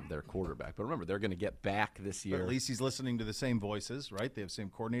development of their quarterback. But remember, they're going to get back this But year. at least he's listening to the same voices, right? They have same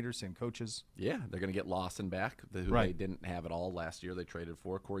coordinators, same coaches. Yeah, they're going to get Lawson back, who Right. they didn't have at all last year. They traded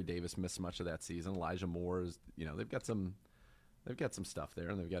for Corey Davis, missed much of that season. Elijah Moore is, they've got some stuff there,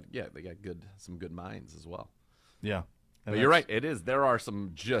 and they got some good minds as well. Yeah. But you're right. There are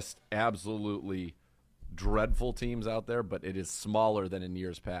some just absolutely dreadful teams out there, but it is smaller than in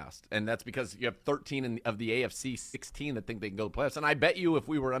years past. And that's because you have 13 of the AFC 16 that think they can go to playoffs. And I bet you if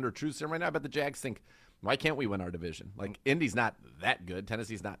we were under truth serum right now, I bet the Jags think, why can't we win our division? Like, Indy's not that good.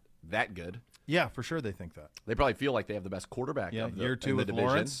 Tennessee's not that good. Yeah, for sure they think that. They probably feel like they have the best quarterback Yeah, of the, year in 2 the with division.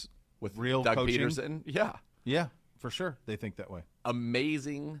 Lawrence, With real Doug coaching. Peterson. Yeah. Yeah, for sure they think that way.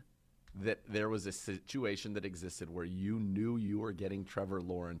 Amazing that there was a situation that existed where you knew you were getting Trevor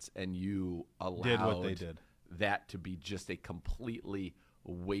Lawrence and you allowed Did what they did. that to be just a completely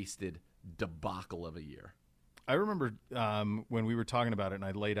wasted debacle of a year. I remember when we were talking about it, and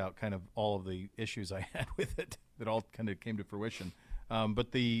I laid out kind of all of the issues I had with it that all kind of came to fruition.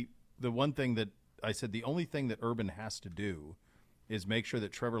 But the one thing that I said, the only thing that Urban has to do is make sure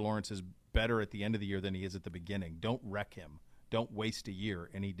that Trevor Lawrence is better at the end of the year than he is at the beginning. Don't wreck him. Don't waste a year,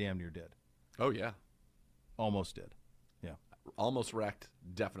 and he damn near did. Oh, yeah. Almost did. Yeah. Almost wrecked,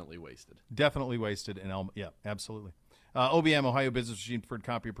 definitely wasted. Definitely wasted, and yeah, absolutely. OBM, Ohio Business Machine, preferred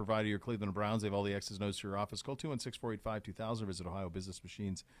copier provider, your Cleveland Browns. They have all the X's and O's for your office. Call 216-485-2000 or visit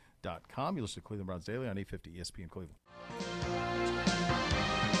ohiobusinessmachines.com. You listen to Cleveland Browns Daily on 850 ESPN Cleveland.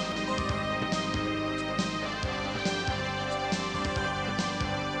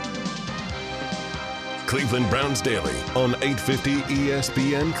 Cleveland Browns Daily on 850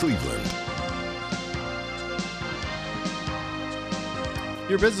 ESPN Cleveland.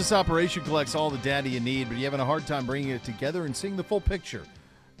 Your business operation collects all the data you need, but you're having a hard time bringing it together and seeing the full picture.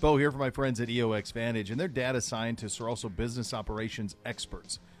 Bo here for my friends at EOX Vantage, and their data scientists are also business operations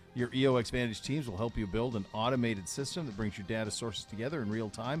experts. Your EOX Vantage teams will help you build an automated system that brings your data sources together in real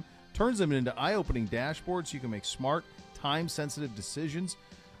time, turns them into eye-opening dashboards so you can make smart, time-sensitive decisions.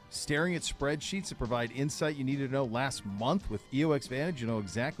 Staring at spreadsheets that provide insight you needed to know last month. With EOX Vantage, you know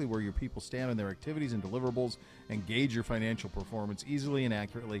exactly where your people stand on their activities and deliverables, and gauge your financial performance easily and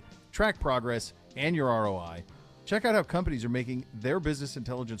accurately, track progress and your ROI. Check out how companies are making their business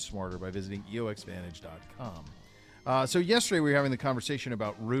intelligence smarter by visiting EOXVantage.com. So yesterday we were having the conversation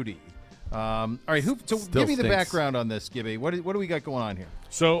about Rudy. All right, give me the background on this, Gibby. What do we got going on here?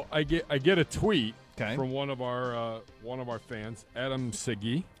 So I get a tweet Okay. from one of our fans, Adam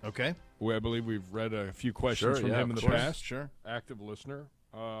Segi, Okay. who I believe we've read a few questions Sure, from yeah, him in of the course. past. Sure. Active listener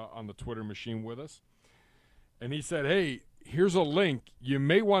on the Twitter machine with us. And he said, hey, here's a link. You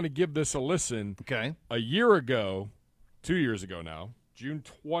may want to give this a listen. Okay. A year ago, 2 years ago now, June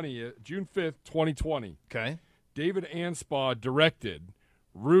 5th, 2020, Okay. David Anspaugh directed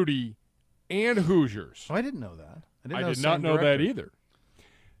Rudy and Hoosiers. Oh, I didn't know that. I did not know that either.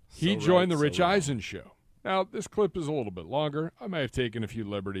 He So joined right, the Rich so wrong. Eisen show. Now, this clip is a little bit longer. I may have taken a few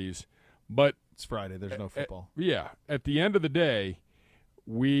liberties, but It's Friday. There's no football. at the end of the day,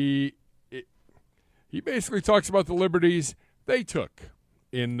 he basically talks about the liberties they took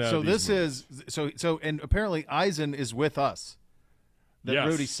in. So these this movies. is and apparently Eisen is with us. That Yes.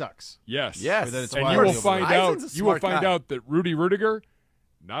 Rudy sucks. Yes, Yes. Or that it's and wild you will over find there. out. Eisen's a You will smart find guy. out that Rudy Rudiger,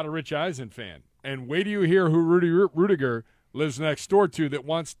 not a Rich Eisen fan, and wait till you hear who Rudy Rudiger lives next door to that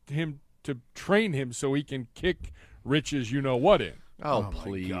wants him to train him so he can kick Rich's you know what in. Oh, my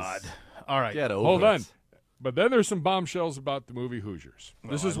please. God. All right. Get over Hold it. on. But then there's some bombshells about the movie Hoosiers.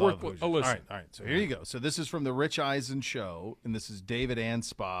 This is I worth love Hoosiers. a listen. All right. So here you go. So this is from the Rich Eisen show, and this is David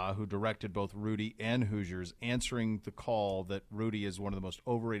Anspaugh, who directed both Rudy and Hoosiers, answering the call that Rudy is one of the most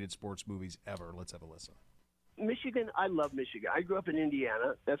overrated sports movies ever. Let's have a listen. Michigan, I love Michigan. I grew up in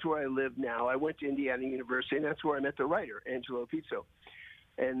Indiana. That's where I live now. I went to Indiana University, and that's where I met the writer, Angelo Pizzo.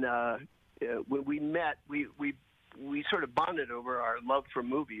 And when we met, we sort of bonded over our love for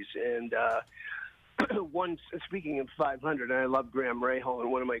movies. And speaking of 500, I love Graham Rahal,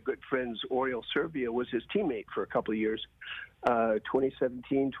 and one of my good friends, Oriol Servia, was his teammate for a couple of years,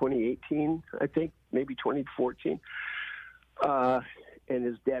 2017, 2018, I think, maybe 2014. And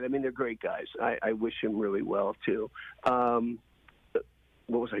his dad, I mean, they're great guys. I wish him really well, too.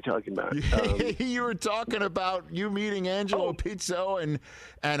 What was I talking about? You were talking about you meeting Angelo Pizzo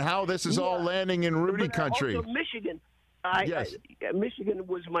and how this is all landing in Rudy But country. Also, Michigan. Yes. Michigan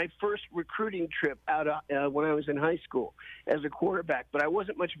was my first recruiting trip out when I was in high school as a quarterback, but I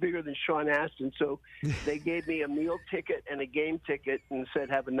wasn't much bigger than Sean Astin, so they gave me a meal ticket and a game ticket and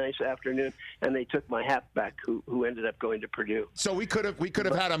said, "Have a nice afternoon," and they took my halfback, who ended up going to Purdue. So we could have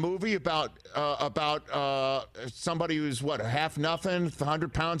had a movie about somebody who's half nothing,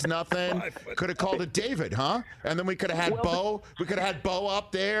 100 pounds nothing. Could have called it David, huh? And then we could have had Bo. We could have had Bo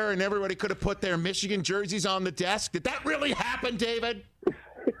up there, and everybody could have put their Michigan jerseys on the desk. Did that really happen, David?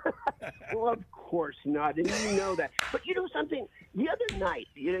 Well, of course not, and you know that. But you know something? The other night,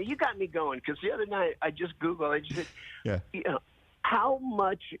 you got me going, because the other night I just Googled. I just said, how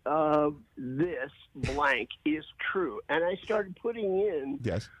much of this blank is true? And I started putting in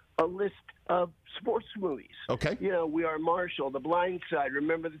a list of sports movies. Okay. We Are Marshall, The Blind Side,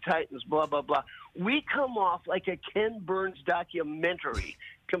 Remember the Titans, blah, blah, blah. We come off like a Ken Burns documentary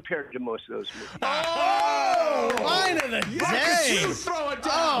compared to most of those movies. Oh, line of the day. You throw it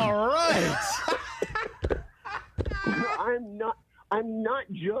down. All right. I'm not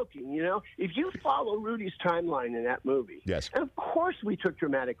joking, If you follow Rudy's timeline in that movie, Yes. and of course we took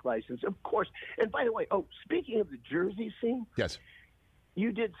dramatic license, of course. And by the way, speaking of the jersey scene, Yes.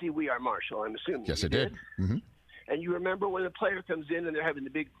 you did see We Are Marshall, I'm assuming. Yes, you I did. Mm-hmm. And you remember when the player comes in and they're having the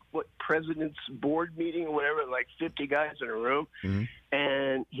big president's board meeting or whatever, like 50 guys in a room,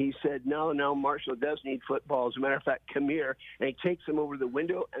 and he said, no, Marshall does need football. As a matter of fact, come here. And he takes him over the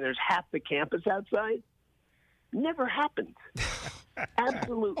window, and there's half the campus outside. Never happened.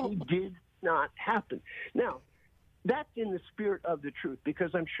 Absolutely did not happen. Now, that's in the spirit of the truth,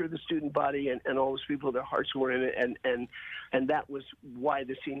 because I'm sure the student body and all those people, their hearts were in it, and that was why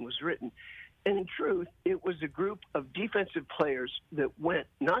the scene was written. And in truth, it was a group of defensive players that went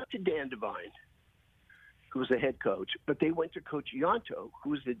not to Dan Devine, who was the head coach, but they went to Coach Ianto,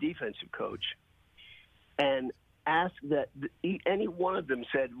 who was the defensive coach. And asked that any one of them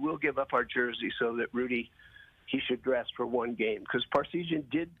said, we'll give up our jersey so that Rudy, he should dress for one game, because Parseghian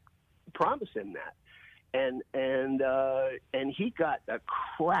did promise him that. And he got a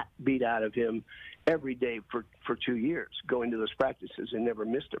crap beat out of him every day for 2 years, going to those practices and never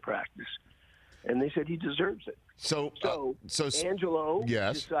missed a practice. And they said he deserves it. So Angelo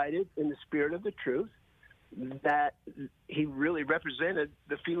decided, in the spirit of the truth, that he really represented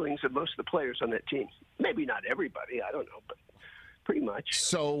the feelings of most of the players on that team. Maybe not everybody, I don't know, but pretty much.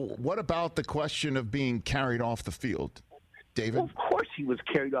 So what about the question of being carried off the field, David? Well, of course he was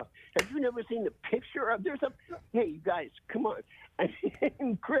carried off. Have you never seen the picture of hey, you guys, come on. I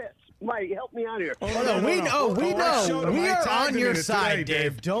mean, Chris, Mike, help me out here. We know. We are on your side,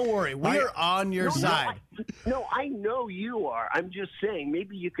 Dave. Don't worry. We are on your side. No, I know you are. I'm just saying,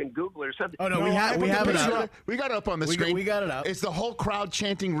 maybe you can Google it or something. Oh, no, we have it up. We got it up on the screen. We got it up. Is the whole crowd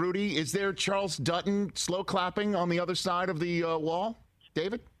chanting Rudy? Is there Charles Dutton slow clapping on the other side of the wall,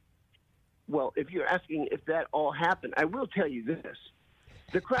 David? Well, if you're asking if that all happened, I will tell you this.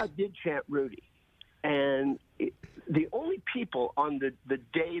 The crowd did chant Rudy. And the only people on the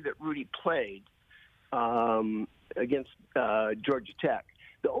day that Rudy played against Georgia Tech,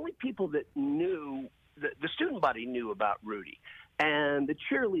 the only people that knew, the student body knew about Rudy. And the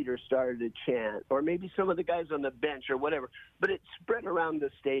cheerleaders started to chant, or maybe some of the guys on the bench or whatever. But it spread around the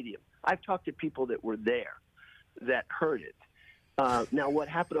stadium. I've talked to people that were there that heard it. Now, what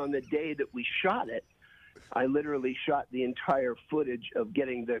happened on the day that we shot it, I literally shot the entire footage of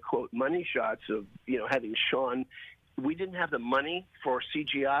getting the, quote, money shots of, having Sean. We didn't have the money for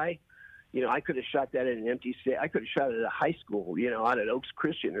CGI. I could have shot that at an empty state. I could have shot it at a high school, out at Oaks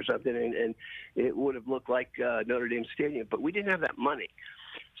Christian or something, and it would have looked like Notre Dame Stadium. But we didn't have that money.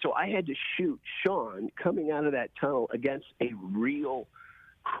 So I had to shoot Sean coming out of that tunnel against a real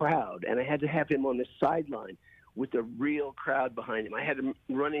crowd, and I had to have him on the sideline with a real crowd behind him. I had him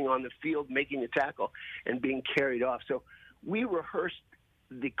running on the field, making a tackle, and being carried off. So we rehearsed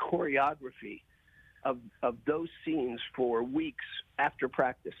the choreography of those scenes for weeks after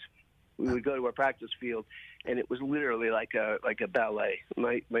practice. We would go to our practice field, and it was literally like a ballet.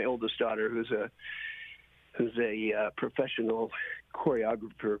 My oldest daughter, who's a professional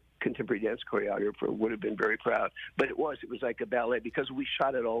choreographer, contemporary dance choreographer, would have been very proud. But it was like a ballet because we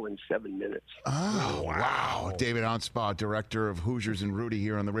shot it all in 7 minutes. Oh, wow. David Anspaugh, director of Hoosiers and Rudy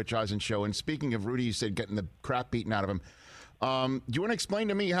here on the Rich Eisen Show. And speaking of Rudy, you said getting the crap beaten out of him. Do you want to explain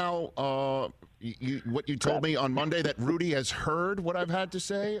to me how what you told me on Monday, that Rudy has heard what I've had to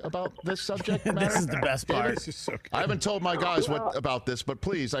say about this subject matter? This is the best part. This is so good. I haven't told my guys about this, but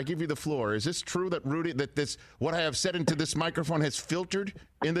please, I give you the floor. Is this true that Rudy, what I have said into this microphone has filtered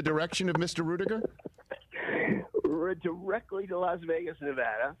in the direction of Mr. Rudiger? Directly to Las Vegas,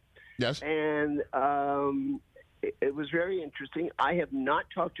 Nevada. Yes. And it was very interesting. I have not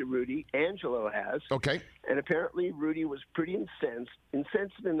talked to Rudy. Angelo has. Okay. And apparently Rudy was pretty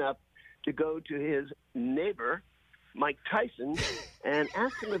incensed enough to go to his neighbor, Mike Tyson, and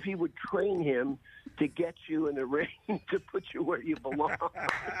ask him if he would train him to get you in the ring to put you where you belong.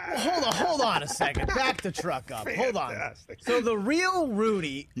 Hold on a second. Back the truck up. Hold on. So the real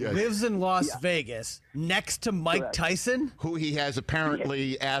Rudy lives in Las Vegas next to Mike Tyson, who he has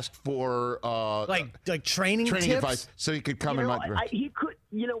apparently asked for like training tips? advice, so he could come he could.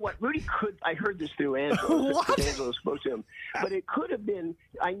 You know what? Rudy could. I heard this through Angelo. What? Angelo spoke to him, but it could have been.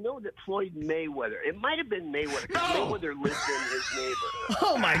 I know that Floyd Mayweather. It might have been Mayweather. Because Mayweather lived in his neighborhood.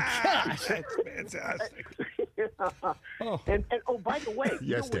 Oh my gosh! That's fantastic. And by the way,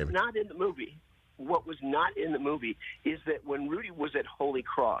 yes, David. Not in the movie. What was not in the movie is that when Rudy was at Holy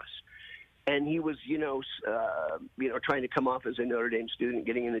Cross, and he was, trying to come off as a Notre Dame student,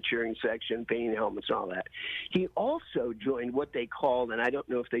 getting in the cheering section, painting helmets and all that. He also joined what they called, and I don't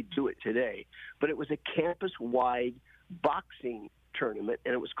know if they do it today, but it was a campus-wide boxing tournament,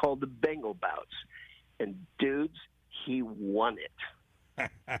 and it was called the Bengal Bouts. And dudes, he won it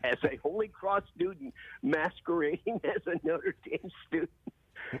as a Holy Cross student masquerading as a Notre Dame student.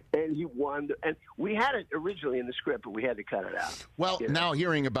 And he won. And we had it originally in the script, but we had to cut it out. Well, now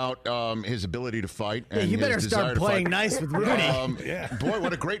hearing about his ability to fight, and you better his start playing nice with Rudy. Boy,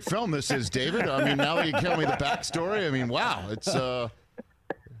 what a great film this is, David. I mean, now that you tell me the backstory, I mean, wow, it's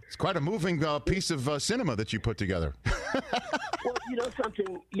quite a moving piece of cinema that you put together. Well,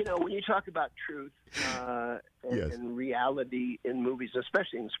 something, when you talk about truth and reality in movies,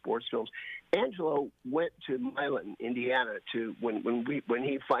 especially in sports films, Angelo went to Milan, Indiana, to when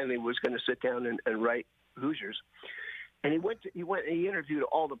he finally was going to sit down and write Hoosiers. And he interviewed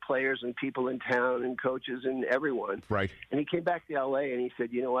all the players and people in town and coaches and everyone. Right. And he came back to L.A. and he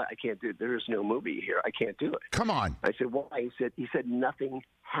said, you know what, I can't do it. There is no movie here. I can't do it. Come on. I said, why? He said nothing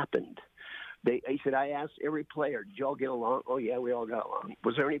happened. He said, I asked every player, did y'all get along? Oh, yeah, we all got along.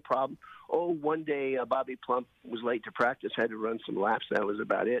 Was there any problem? Oh, one day Bobby Plump was late to practice, had to run some laps. That was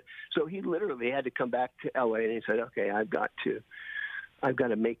about it. So he literally had to come back to L.A. and he said, okay, I've got to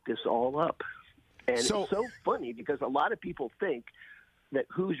make this all up. And it's so funny because a lot of people think that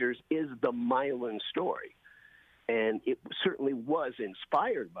Hoosiers is the Milan story. And it certainly was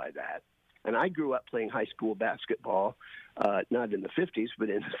inspired by that. And I grew up playing high school basketball, not in the 50s, but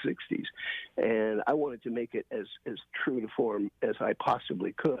in the 60s. And I wanted to make it as true to form as I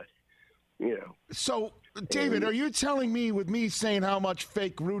possibly could. You know. So, David, are you telling me, with me saying how much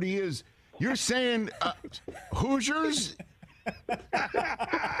fake Rudy is, you're saying Hoosiers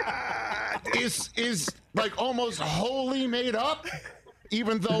is like almost wholly made up,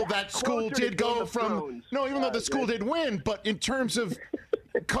 even though that school did go from even though the school did win, but in terms of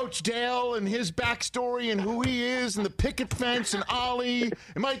Coach Dale and his backstory and who he is and the picket fence and Ollie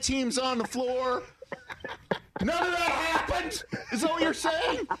and my team's on the floor, none of that happened. Is that what you're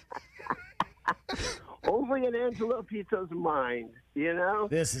saying? Only in Angelo Pizzo's mind, you know?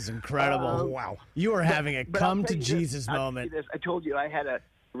 This is incredible. Wow. You are having a come-to-Jesus moment. I told you I had a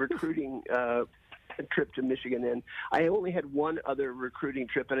recruiting trip to Michigan, and I only had one other recruiting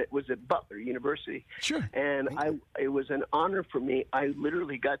trip, and it was at Butler University. Sure. And it was an honor for me. I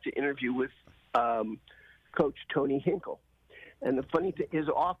literally got to interview with Coach Tony Hinkle. And the funny thing, his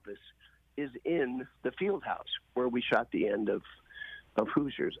office is in the field house where we shot the end of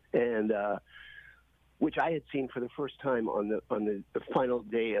Hoosiers, and which I had seen for the first time on the final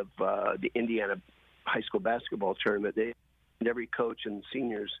day of the Indiana high school basketball tournament. They had every coach and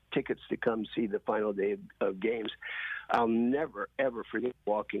seniors tickets to come see the final day of games. I'll never, ever forget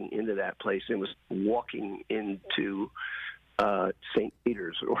walking into that place. It was walking into St.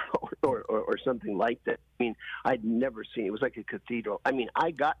 Peter's or something like that. I mean, I'd never seen it. It was like a cathedral. I mean, I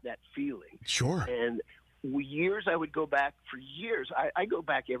got that feeling. Sure. And years I would go back for years. I go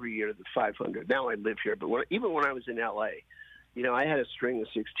back every year to the 500. Now I live here, but even when I was in L.A., you know, I had a string of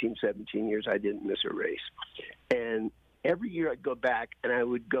 16, 17 years I didn't miss a race. And every year I'd go back and I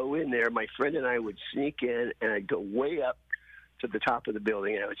would go in there. My friend and I would sneak in and I'd go way up to the top of the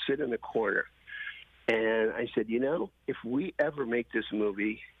building and I would sit in the corner. And I said, you know, if we ever make this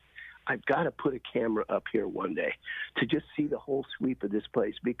movie, I've got to put a camera up here one day to just see the whole sweep of this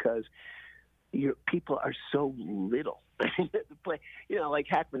place because your people are so little. I mean, the play, you know, like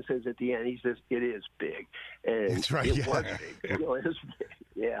Hackman says at the end, he says it is big, and that's right. It was big. You know, it is big.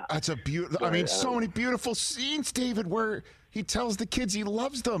 Yeah, that's a beautiful. I mean, so many beautiful scenes, David, where he tells the kids he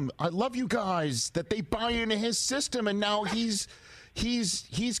loves them. I love you guys. That they buy into his system, and now he's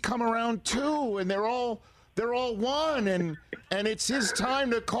come around too, and they're all one, and it's his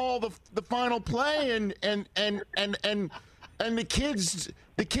time to call the final play, and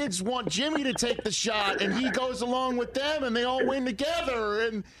the kids want Jimmy to take the shot, and he goes along with them, and they all win together.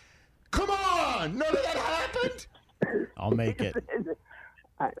 And come on, none of that happened. I'll make it.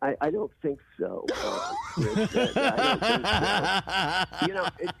 I don't think so. You know,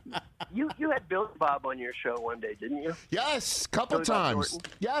 you had Bill Bob on your show one day, didn't you? Yes, couple times.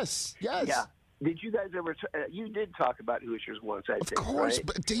 Yes. Yeah. Did you guys ever? You did talk about Hoosiers once, I think. Of course, right?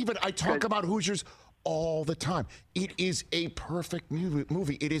 But David, I talk about Hoosiers all the time. It is a perfect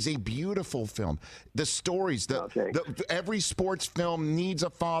movie. It is a beautiful film. The stories, every sports film needs a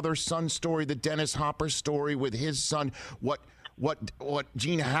father-son story. The Dennis Hopper story with his son. What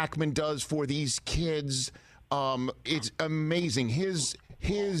Gene Hackman does for these kids, it's amazing. His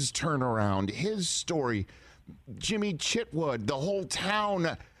turnaround, his story. Jimmy Chitwood, the whole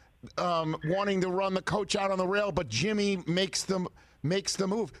town wanting to run the coach out on the rail, but Jimmy makes the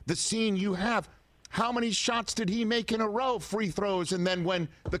move. The scene you have. How many shots did he make in a row, free throws, and then when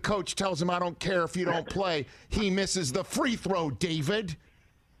the coach tells him, I don't care if you don't play, he misses the free throw, David?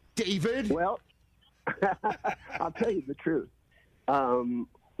 Well, I'll tell you the truth. Actually,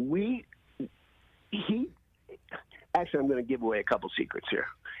 I'm going to give away a couple secrets here,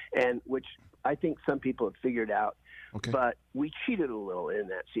 and which I think some people have figured out. Okay. But we cheated a little in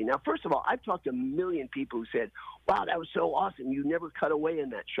that scene. Now, first of all, I've talked to a million people who said, wow, that was so awesome. You never cut away in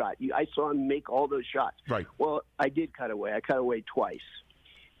that shot. I saw him make all those shots. Right. Well, I did cut away. I cut away twice.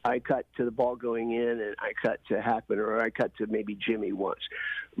 I cut to the ball going in, and I cut to Hackman, or I cut to maybe Jimmy once.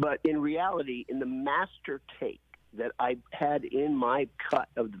 But in reality, in the master take that I had in my cut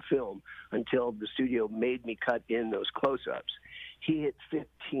of the film until the studio made me cut in those close-ups, he hit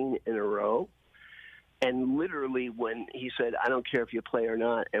 15 in a row. And literally, when he said, "I don't care if you play or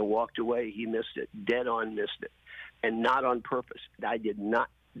not," and walked away, he missed it. Dead on missed it. And not on purpose. I did not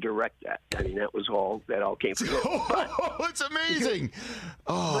direct that. I mean, that all came from him. Oh, it's amazing.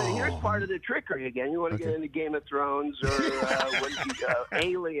 But here's part of the trickery again. You want to get into Game of Thrones or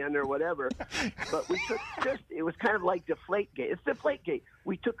Alien or whatever. But we took it was kind of like Deflategate. It's Deflategate.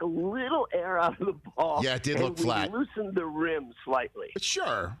 We took a little air out of the ball. Yeah, it did look flat. We loosened the rim slightly.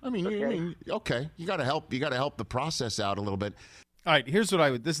 Sure. I mean, you got to help. You got to help the process out a little bit. All right, here's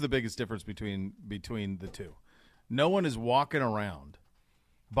what this is the biggest difference between the two. No one is walking around.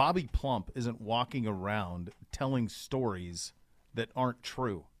 Bobby Plump isn't walking around telling stories that aren't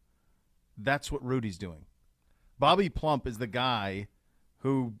true. That's what Rudy's doing. Bobby Plump is the guy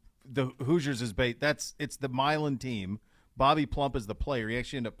who the Hoosiers is bait. It's the Milan team. Bobby Plump is the player. He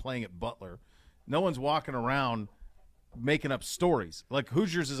actually ended up playing at Butler. No one's walking around making up stories. Like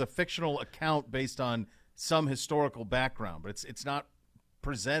Hoosiers is a fictional account based on some historical background, but it's not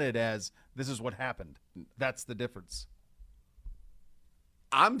presented as this is what happened. That's the difference.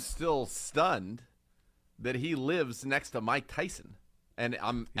 I'm still stunned that he lives next to Mike Tyson, and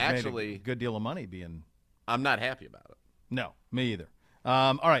I'm He's made a good deal of money being. I'm not happy about it. No, me either.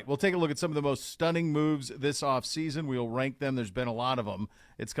 All right, we'll take a look at some of the most stunning moves this offseason. We'll rank them. There's been a lot of them.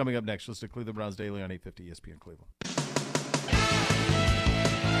 It's coming up next. Let's do Cleveland Browns Daily on 850 ESPN Cleveland.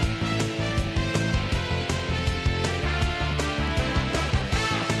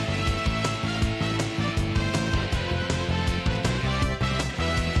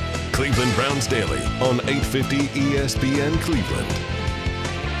 Cleveland Browns Daily on 850 ESPN Cleveland.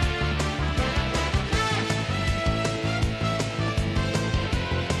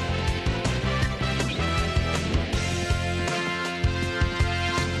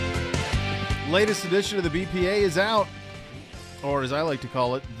 Latest edition of the BPA is out, or as I like to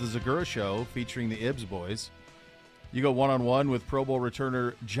call it, the Zagura Show, featuring the Ibs boys. You go one-on-one with Pro Bowl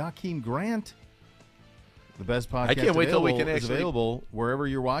returner Jakeem Grant. The best podcast I can't wait till we can is actually available wherever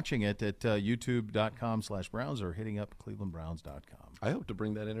you're watching it at youtube.com/Browns or hitting up clevelandbrowns.com. I hope to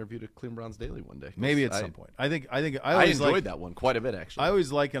bring that interview to Cleveland Browns Daily one day. Maybe at some point. I always enjoyed that one quite a bit, actually. I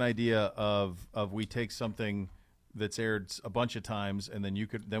always like an idea of we take something that's aired a bunch of times, and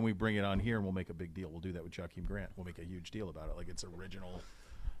then we bring it on here and we'll make a big deal. We'll do that with Jakeem Grant. We'll make a huge deal about it, like it's original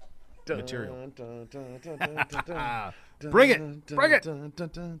material. Bring it.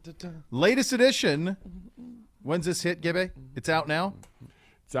 Latest edition. When's this hit, Gibby? It's out now?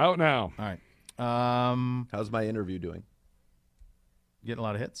 It's out now. All right. How's my interview doing? Getting a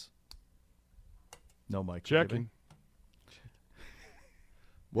lot of hits? No, Mike. Checking.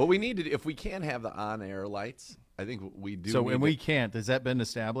 Well, we need to, if we can have the on-air lights, I think we do. So, and we can't. Has that been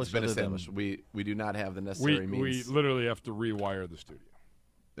established? It's been established. We do not have the necessary means. We literally have to rewire the studio.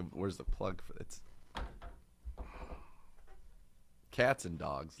 Where's the plug for it? Cats and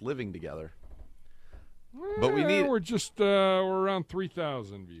dogs living together. But we need. We're around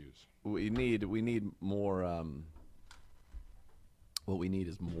 3,000 views. We need more. What we need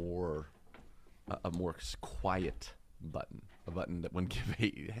is more a more quiet button. A button that when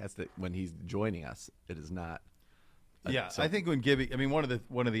Gibby has to, when he's joining us, it is not. I think when Gibby, I mean, one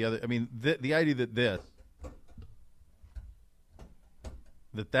of the other, I mean, the idea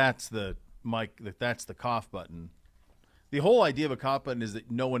that's the mic, that's the cough button. The whole idea of a cough button is that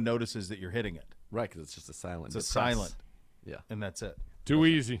no one notices that you're hitting it. Right, because it's just a silent. It's a silent. Yeah, and that's it. Too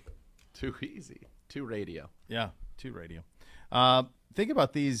easy. Too easy. Too radio. Yeah, too radio. Think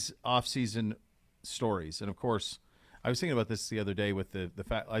about these off-season stories, and of course, I was thinking about this the other day with the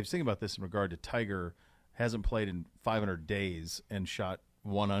fact. I was thinking about this in regard to Tiger hasn't played in 500 days and shot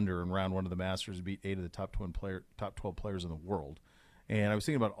 1 under in round 1 of the Masters, beat 8 of the top 12 players in the world. And I was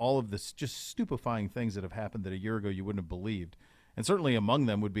thinking about all of this just stupefying things that have happened that a year ago you wouldn't have believed. And certainly among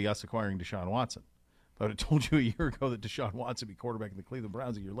them would be us acquiring Deshaun Watson. If I would have told you a year ago that Deshaun Watson would be quarterback of the Cleveland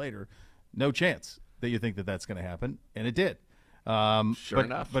Browns a year later, no chance that you think that that's going to happen. And it did. Sure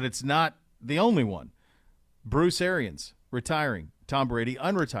enough. But it's not the only one. Bruce Arians retiring. Tom Brady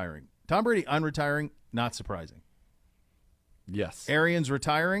unretiring. Tom Brady unretiring, not surprising. Yes. Arians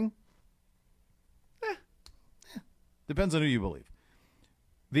retiring? Depends on who you believe.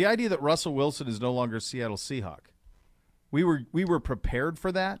 The idea that Russell Wilson is no longer a Seattle Seahawk, we were prepared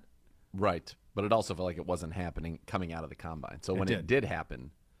for that. Right. But it also felt like it wasn't happening coming out of the combine. So when it did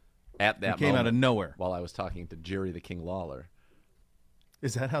happen at that it came out of nowhere. While I was talking to Jerry the King Lawler.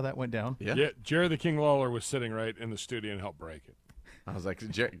 Is that how that went down? Yeah. Jerry the King Lawler was sitting right in the studio and helped break it. I was like,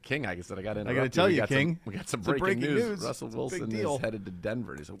 King, I said I got to interrupt I got to tell you, King. We got some breaking news. Russell Wilson is headed to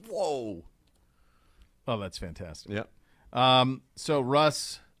Denver. And he said, whoa. Oh, that's fantastic. Yeah. So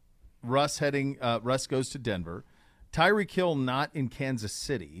Russ Russ goes to Denver. Tyreek Hill not in Kansas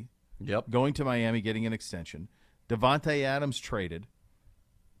City. Yep. Going to Miami, getting an extension. Devontae Adams traded.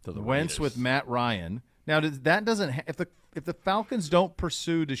 To the Wentz Raiders. with Matt Ryan. Now that doesn't if the Falcons don't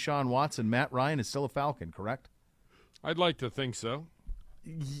pursue Deshaun Watson, Matt Ryan is still a Falcon, correct? I'd like to think so.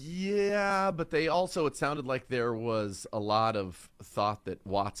 Yeah, but it sounded like there was a lot of thought that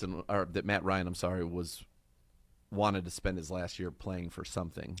Matt Ryan, wanted to spend his last year playing for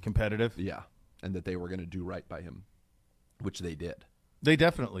something. Competitive. Yeah, and that they were going to do right by him, which they did. They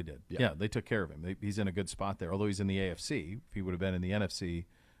definitely did. Yeah. Yeah, they took care of him. He's in a good spot there. Although he's in the AFC, if he would have been in the NFC,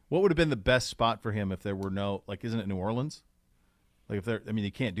 what would have been the best spot for him if there were no, isn't it New Orleans?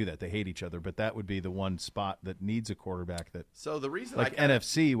 You can't do that. They hate each other, but that would be the one spot that needs a quarterback that. So the reason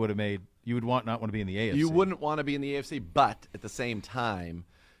NFC would have made, you would not want to be in the AFC. You wouldn't want to be in the AFC, but at the same time,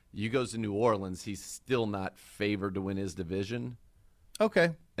 you goes to New Orleans, he's still not favored to win his division. Okay.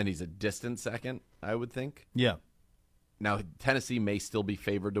 And he's a distant second, I would think. Yeah. Now, Tennessee may still be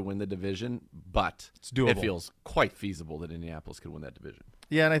favored to win the division, but It's doable. it feels quite feasible that Indianapolis could win that division.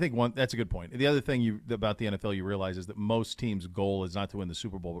 Yeah, and I think that's a good point. The other thing about the NFL you realize is that most teams' goal is not to win the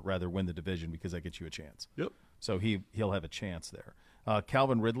Super Bowl, but rather win the division because that gets you a chance. Yep. So he'll have a chance there.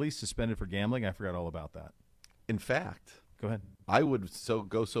 Calvin Ridley suspended for gambling. I forgot all about that. In fact, Go ahead. I would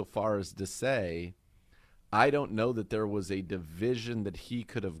go so far as to say I don't know that there was a division that he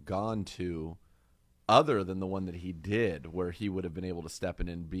could have gone to other than the one that he did where he would have been able to step in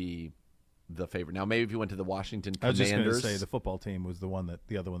and be the favorite. Now, maybe if he went to the Washington I was Commanders. just going to say the football team was the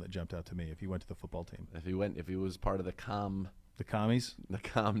other one that jumped out to me. If he went to the football team, if he was part of the commies,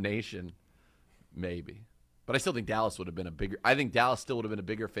 Nation, maybe. But I still think Dallas would have been I think Dallas still would have been a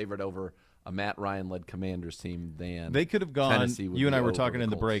bigger favorite over a Matt Ryan-led Commanders team than they could have gone. Tennessee would You and be I were over talking in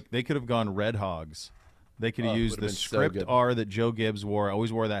the Colts. break. They could have gone Red Hogs. They could have used would have the been so script good. R that Joe Gibbs wore. I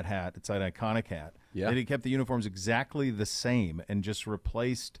always wore that hat. It's an iconic hat. Yeah. They kept the uniforms exactly the same and just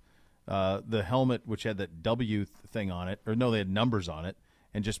replaced the helmet, which had that W thing on it. Or no, they had numbers on it.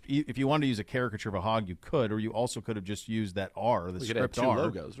 And just if you wanted to use a caricature of a hog, you could, or you also could have just used that R, the You could script have two R.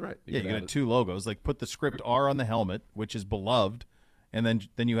 logos, right? You could get have two logos. Like put the script R on the helmet, which is beloved, and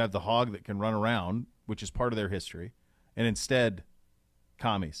then you have the hog that can run around, which is part of their history, and instead,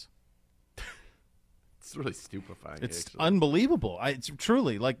 commies. It's really stupefying. It's actually. unbelievable. It's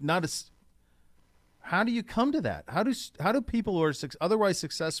truly not as. How do you come to that? How do people who are otherwise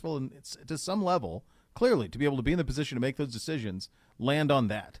successful and to some level, clearly to be able to be in the position to make those decisions, land on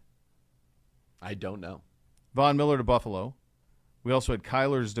that? I don't know. Von Miller to Buffalo. We also had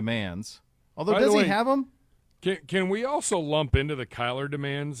Kyler's demands. Although, By the does he way, have them? Can we also lump into the Kyler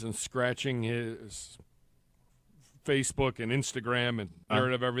demands and scratching his Facebook and Instagram and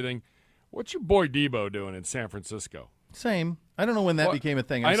narrative everything? What's your boy Debo doing in San Francisco? Same. I don't know when that Well, became a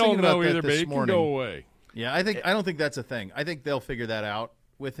thing. I was don't thinking know about that either, but this it can morning. go away. Yeah, I don't think that's a thing. I think they'll figure that out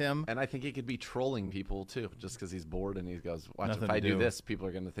with him. And I think he could be trolling people too, just because he's bored and he goes, "Watch, Nothing if I to do do. this, people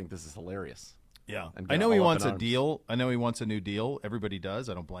are going to think this is hilarious." Yeah, And I get know he all up wants in a arms. deal. I know he wants a new deal. Everybody does.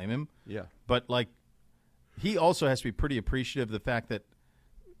 I don't blame him. Yeah. But he also has to be pretty appreciative of the fact that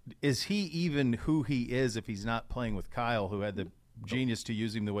is he even who he is if he's not playing with Kyle, who had the genius to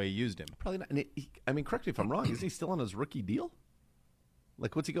use him the way he used him. Probably not. And I mean, correct me if I'm wrong. Is he still on his rookie deal?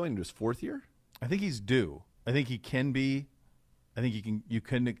 Like, what's he going into his fourth year? I think he's due. I think he can be. I think you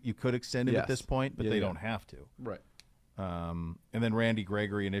could extend him at Yes. this point, but Yeah, they yeah. don't have to. Right. And then Randy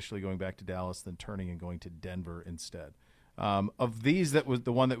Gregory initially going back to Dallas, then turning and going to Denver instead. Of these, that was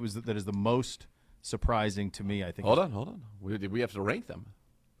the one that is the most surprising to me. I think. Hold on. We have to rank them.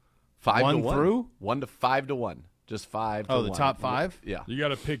 5 One to 1 through? 1 to 5 to 1. Just 5 to 1. Oh, the top 5? Yeah. You got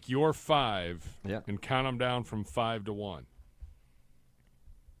to pick your 5 Yeah. and count them down from 5 to 1.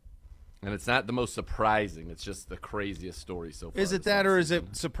 And it's not the most surprising. It's just the craziest story so far. Is it that, or is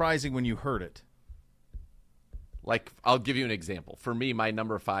it surprising when you heard it? Like, I'll give you an example. For me, my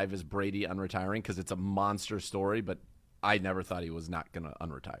number 5 is Brady unretiring because it's a monster story, but I never thought he was not going to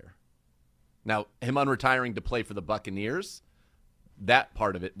unretire. Now, him unretiring to play for the Buccaneers, that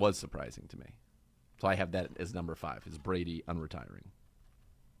part of it was surprising to me. So I have that as number 5, is Brady unretiring.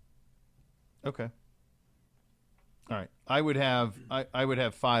 Okay. All right. I would have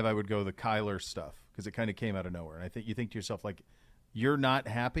 5. I would go the Kyler stuff because it kind of came out of nowhere. And I think you think to yourself, like, you're not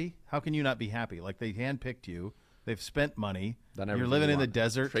happy? How can you not be happy? Like, they handpicked you. They've spent money. Done You're everything living you in the want.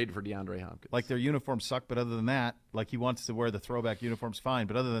 desert. Trade for DeAndre Hopkins. Like, their uniforms suck, but other than that, like, he wants to wear the throwback uniforms, fine.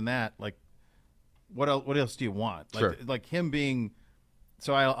 But other than that, like, what else do you want? Sure. Like him being –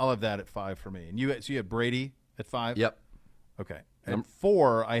 so I'll have that at 5 for me. And you had Brady at 5? Yep. Okay. At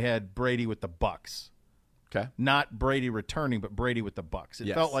 4, I had Brady with the Bucks. Okay. Not Brady returning, but Brady with the Bucs. It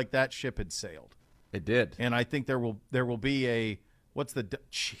Yes. felt like that ship had sailed. It did. And I think there will be a what's the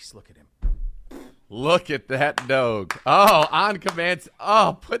jeez, look at him. Look at that dog. Oh, on command.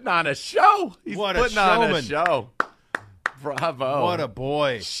 Oh, putting on a show. He's What a putting on a showman. show. Bravo. What a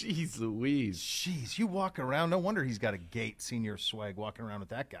boy. Jeez Louise. Jeez, you walk around. No wonder he's got a Gate senior swag walking around with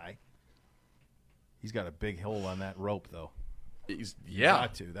that guy. He's got a big hole on that rope, though. Yeah.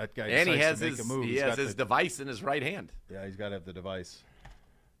 Got to. That guy And he decides has to make his a move. he He's has got his the- device in his right hand. Yeah, he's got to have the device.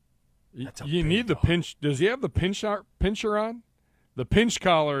 That's a You big need the dog. pinch. Does he have the pincher on? The pinch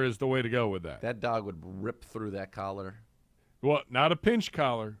collar is the way to go with that. That dog would rip through that collar. Well, not a pinch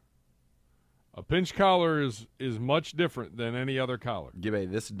collar. A pinch collar is much different than any other collar. Gibbe,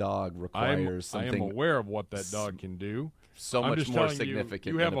 this dog requires I am something aware of what that dog can do. so I'm much just more telling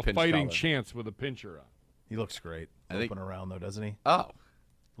significant You than have a a pinch fighting collar. chance with a pincher on. He looks great. I think- Open around, though, doesn't he? Oh,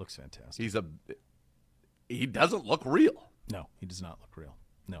 Looks fantastic. he doesn't look real. No, he does not look real.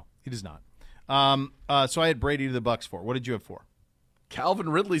 No, he does not. So I had Brady to the Bucs for. What did you have for? Calvin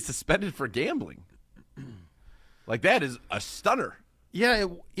Ridley suspended for gambling. Like that is a stunner. Yeah,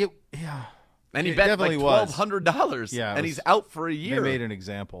 yeah. And he It bet like definitely was. $1,200. Yeah, it and was- he's out for a They year. made an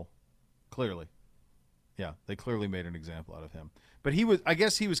example, clearly. Yeah, they clearly made an example out of him. But I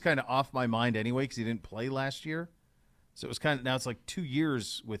guess he was kind of off my mind anyway because he didn't play last year. So it was kind of, now it's like 2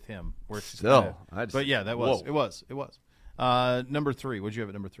 years with him. Where it's Still, but yeah, that was, whoa. it was. Number 3, what'd you have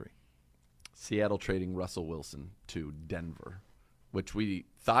at number 3? Seattle trading Russell Wilson to Denver, which we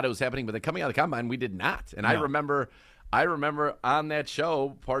thought it was happening, but then coming out of the combine, we did not. And No. I remember on that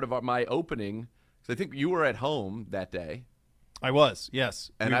show, part of my opening, because I think you were at home that day. I was, yes.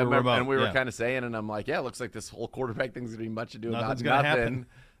 And We I were remember, remote, and we were yeah. kind of saying, and I'm like, yeah, it looks like this whole quarterback thing's going to be much ado about Nothing's gonna nothing. happen.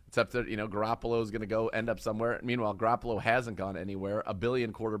 Except that, Garoppolo's going to end up somewhere. Meanwhile, Garoppolo hasn't gone anywhere. A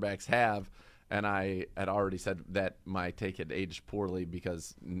billion quarterbacks have. And I had already said that my take had aged poorly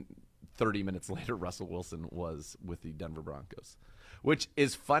because 30 minutes later, Russell Wilson was with the Denver Broncos, which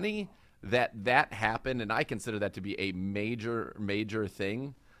is funny that happened. And I consider that to be a major, major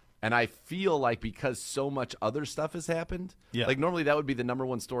thing. And I feel like because so much other stuff has happened, Yeah. like normally that would be the number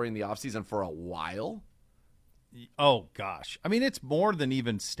one story in the offseason for a while. Oh, gosh. I mean, it's more than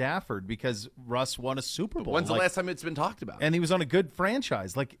even Stafford because Russ won a Super Bowl. When's the last time it's been talked about? And he was on a good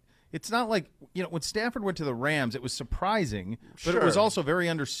franchise. Like, it's not like, when Stafford went to the Rams, it was surprising, but it was Sure. also very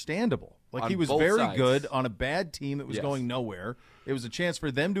understandable. Like, On he was both very sides. good on a bad team that was Yes. going nowhere. It was a chance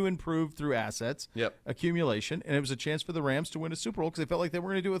for them to improve through assets, Yep. accumulation, and it was a chance for the Rams to win a Super Bowl because they felt like they were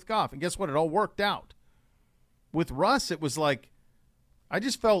going to do it with Goff. And guess what? It all worked out. With Russ, it was like, I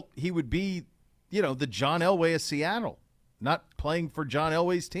just felt he would be, the John Elway of Seattle, not playing for John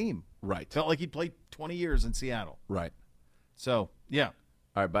Elway's team. Right. Felt like he'd played 20 years in Seattle. Right. So, yeah.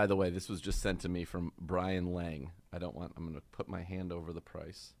 All right, by the way, this was just sent to me from Brian Lang. I'm going to put my hand over the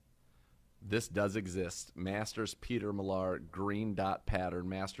price. This does exist. Masters Peter Millar green dot pattern,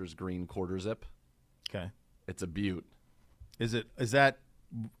 Masters green quarter zip. Okay. It's a beaut. Is that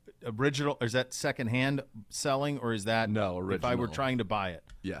original? Or is that secondhand selling, or is that No, If I were original. trying to buy it,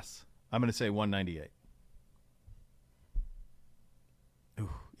 Yes. I'm going to say 198. Ooh,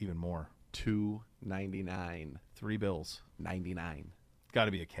 even more. $299.99. 3 bills. Got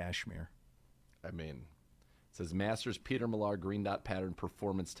to be a cashmere. I mean, it says Masters Peter Millar green dot pattern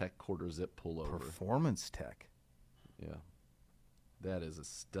performance tech quarter zip pullover. Performance tech. Yeah. That is a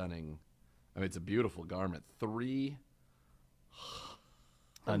stunning. I mean, it's a beautiful garment.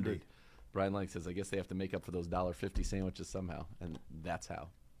 300. Brian Lang says, I guess they have to make up for those $1.50 sandwiches somehow. And that's how.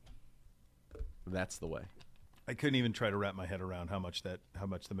 That's the way. I couldn't even try to wrap my head around how much the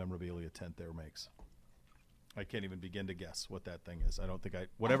memorabilia tent there makes. I can't even begin to guess what that thing is. I don't think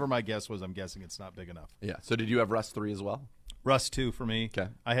whatever my guess was, I'm guessing it's not big enough. Yeah. So did you have Russ 3 as well? Russ 2 for me. Okay.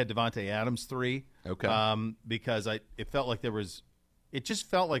 I had Devontae Adams 3. Okay. Because it felt like it just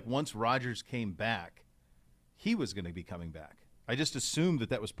felt like once Rodgers came back, he was going to be coming back. I just assumed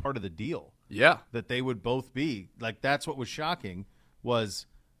that was part of the deal. Yeah. That they would both be. Like, that's what was shocking was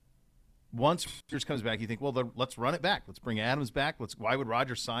once Rodgers comes back, you think, well, let's run it back. Let's bring Adams back. Why would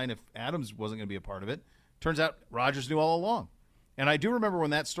Rodgers sign if Adams wasn't going to be a part of it? Turns out Rodgers knew all along. And I do remember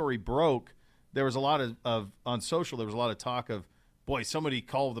when that story broke, there was a lot of on social, there was a lot of talk of, boy, somebody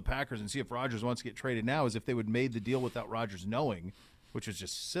call the Packers and see if Rodgers wants to get traded now, as if they would made the deal without Rodgers knowing, which was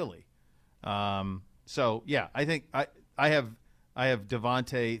just silly. So, yeah, I think I have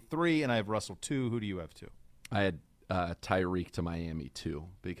Devontae 3 and I have Russell 2. Who do you have 2? I had Tyreek to Miami 2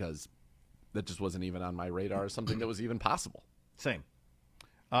 because that just wasn't even on my radar as something that was even possible. Same.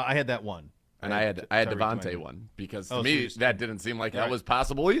 I had that 1. And I had Tyreek to Devontae Miami. 1 because to Oh, so me you're- that didn't seem like that Right. was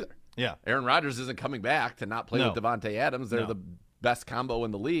possible either. Yeah. Aaron Rodgers isn't coming back to not play No. with Devontae Adams. They're No. the best combo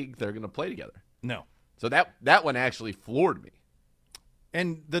in the league. They're going to play together. No. So that one actually floored me.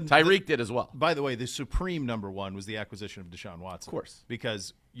 And Tyreek did as well. By the way, the supreme number one was the acquisition of Deshaun Watson. Of course.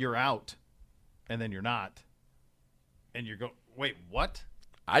 Because you're out, and then you're not, and you're going, wait, what?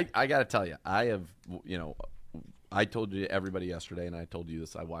 I got to tell you, I have, I told you everybody yesterday, and I told you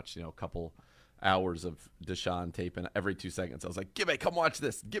this. I watched, a couple hours of Deshaun tape, and every 2 seconds I was like, Gibby, come watch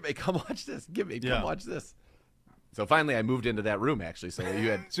this. Gibby, come watch this. Gibby, come watch this. So finally I moved into that room, actually, so you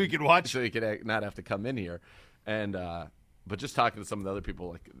had so you could watch. So you could not have to come in here. And but just talking to some of the other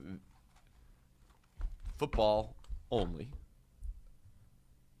people, like football only,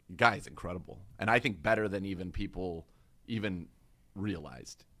 guy's incredible. And I think better than even people even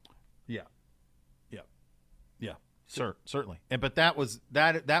realized. Yeah. Certainly. But that was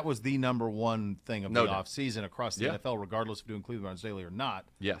the number one thing of the offseason across the NFL, regardless of doing Cleveland Browns Daily or not.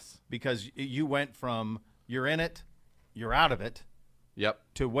 Yes. Because you went from you're in it, you're out of it,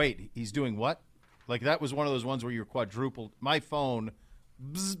 to wait, he's doing what? Like that was one of those ones where you're quadrupled. My phone,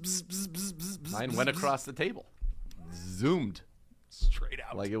 mine went across the table, zoomed straight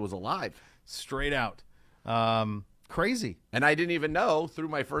out, like it was alive, straight out. Crazy. And I didn't even know through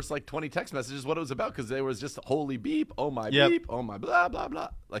my first 20 text messages what it was about because there was just holy beep, oh my beep, oh my blah blah blah.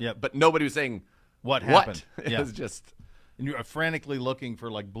 But nobody was saying what happened. It was just. And you are frantically looking for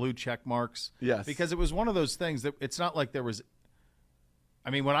blue check marks. Yes. Because it was one of those things that it's not like there was. I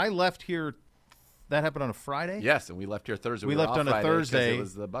mean, when I left here, that happened on a Friday. Yes, and we left here Thursday. We left on a Thursday. It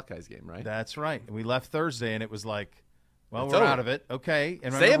was the Buckeyes game, right? That's right. And we left Thursday, and it was like, well, It's we're over. out of it. Okay.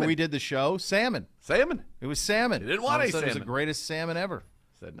 And remember Salmon. we did the show? Salmon. It was salmon. You didn't want All of a any sudden, It salmon. was the greatest salmon ever.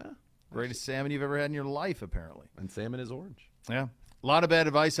 Said no. Greatest salmon you've ever had in your life, apparently. And salmon is orange. Yeah. A lot of bad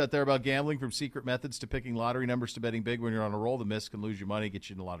advice out there about gambling, from secret methods to picking lottery numbers to betting big when you're on a roll. The miss can lose you money, get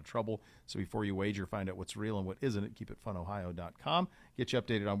you in a lot of trouble. So before you wager, find out what's real and what isn't at keepitfunohio.com. Get you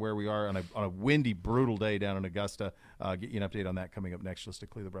updated on where we are on a windy, brutal day down in Augusta. Get you an update on that coming up next. Listen to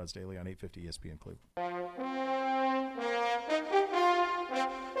Cleveland Browns Daily on 850 ESPN Cleveland.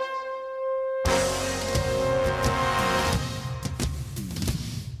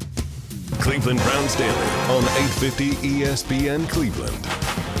 Cleveland Browns Daily on 850 ESPN Cleveland.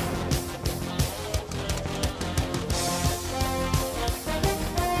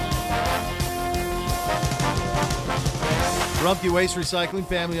 Rumpke Waste Recycling,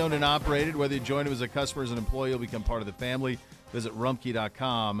 family-owned and operated. Whether you join them as a customer or as an employee, you'll become part of the family. Visit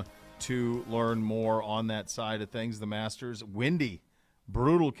rumpke.com to learn more on that side of things. The Masters, windy,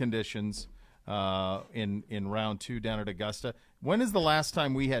 brutal conditions in round 2 down at Augusta. When is the last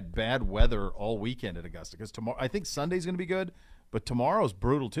time we had bad weather all weekend at Augusta? Because tomorrow, I think Sunday's going to be good, but tomorrow's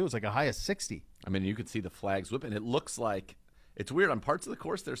brutal too. It's like a high of 60. I mean, you could see the flags whipping. It looks like it's weird. On parts of the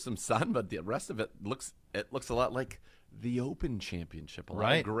course, there's some sun, but the rest of it looks a lot like the Open Championship. A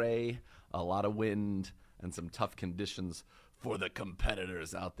lot of gray, a lot of wind, and some tough conditions for the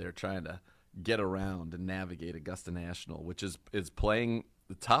competitors out there trying to get around and navigate Augusta National, which is playing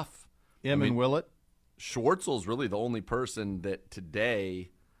tough. And Willett. Schwartzel's really the only person that today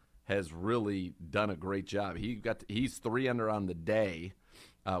has really done a great job. He's 3 under on the day,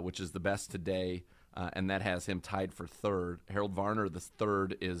 which is the best today, and that has him tied for third. Harold Varner, the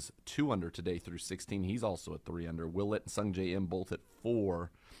third, is 2 under today through 16. He's also at 3 under. Willett and Sung J M both at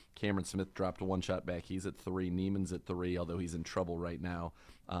 4. Cameron Smith dropped 1 shot back. He's at 3. Neiman's at 3, although he's in trouble right now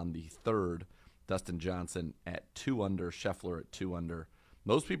on the third. Dustin Johnson at 2 under. Scheffler at 2 under.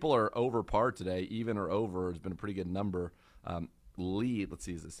 Most people are over par today. Even or over has been a pretty good number. Lee, let's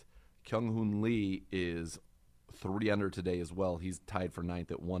see, is this Kyung-Hoon Lee is 3 under today as well. He's tied for 9th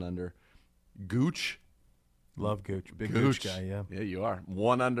at 1 under. Gooch. Love Gooch. Big Gooch guy, yeah. Yeah, you are.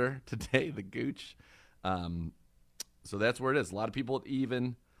 1 under today, the Gooch. So that's where it is. A lot of people at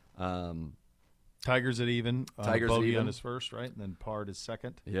even. Tiger's at even. Tiger's bogey at even on his first, right? And then par his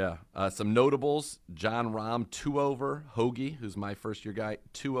second. Yeah. Some notables. John Rahm, 2 over. Hoagie, who's my first-year guy,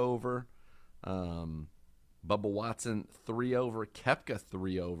 2 over. Bubba Watson, 3 over. Koepka,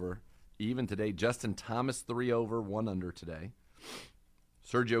 3 over. Even today. Justin Thomas, 3 over, 1 under today.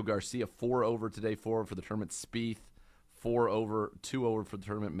 Sergio Garcia, 4 over today, 4 over for the tournament. Spieth, 4 over, 2 over for the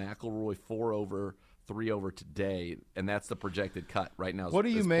tournament. McIlroy, 4 over, 3 over today, and that's the projected cut right now. What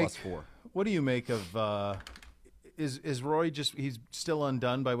do you make? +4. What do you make of? Is Roy he's still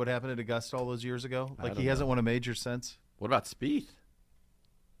undone by what happened at Augusta all those years ago? Like he hasn't won a major since. What about Spieth?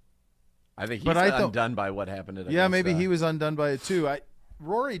 I think he's undone by what happened at Augusta. Yeah, maybe he was undone by it too.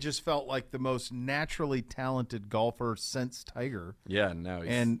 Rory just felt like the most naturally talented golfer since Tiger. Yeah, no,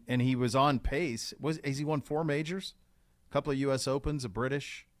 and he was on pace. Has he won 4 majors? A couple of U.S. Opens, a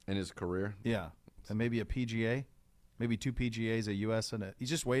British. in his career. Yeah, and maybe a PGA, maybe 2 PGAs, a U.S. and he's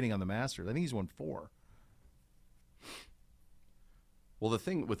just waiting on the Masters. I think he's won 4. Well, the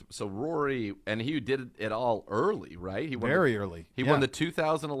thing with Rory, and he did it all early, right? He won Very early. He won the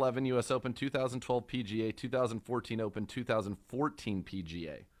 2011 U.S. Open, 2012 PGA, 2014 Open, 2014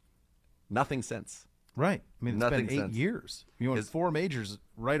 PGA. Nothing since. Right. I mean, it's Nothing been 8 since. years. You won 4 majors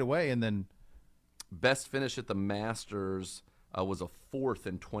right away, and then Best finish at the Masters was a 4th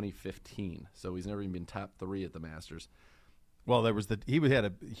in 2015. So he's never even been top 3 at the Masters. well, he had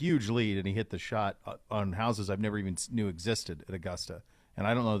a huge lead, and he hit the shot on houses I've never even knew existed at Augusta, and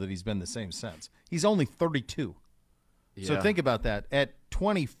I don't know that he's been the same since. He's only 32. So Yeah. think about that. At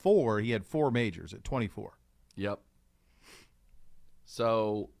 24, he had 4 majors at 24. Yep.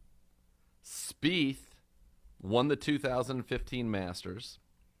 So Spieth won the 2015 Masters,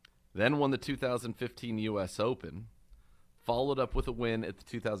 then won the 2015 U.S. Open, followed up with a win at the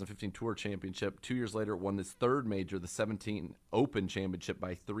 2015 Tour Championship. 2 years later, won his 3rd major, the 17 Open Championship,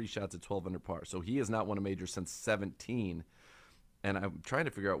 by 3 shots at 12 under par. So he has not won a major since 17. And I'm trying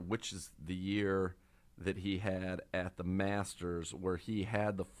to figure out which is the year that he had at the Masters where he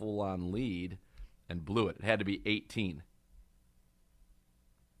had the full-on lead and blew it. It had to be 18.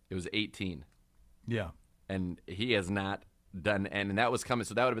 It was 18. Yeah. And he has not done, and that was coming.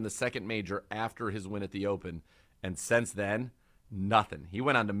 So that would have been the 2nd major after his win at the Open. And since then, nothing. He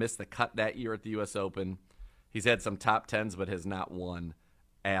went on to miss the cut that year at the U.S. Open. He's had some top 10s, but has not won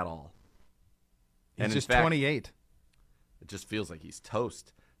at all. He's and just in fact, 28. It just feels like he's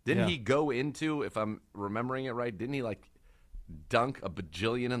toast. Didn't he go into, if I'm remembering it right, didn't he dunk a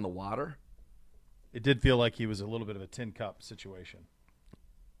bajillion in the water? It did feel like he was a little bit of a tin cup situation.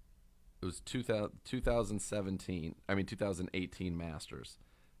 It was 2018 Masters.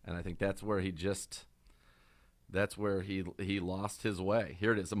 And I think that's where he lost his way.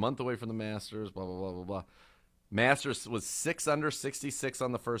 Here it is, a month away from the Masters, blah, blah, blah, blah, blah. Masters was 6 under 66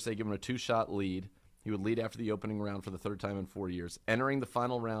 on the first day, given a 2-shot lead. He would lead after the opening round for the 3rd time in 4 years. Entering the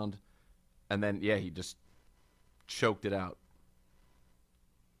final round, and then, he just choked it out.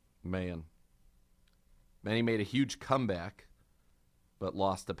 Man. Then he made a huge comeback, but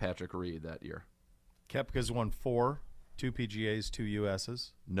lost to Patrick Reed that year. Koepka's won 4, 2 PGAs, 2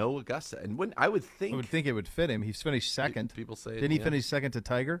 USs. No Augusta. And I would think it would fit him. He's finished second. People say Didn't he finish second to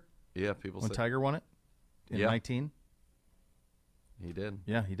Tiger Yeah, people when say Tiger won it in 19? he did.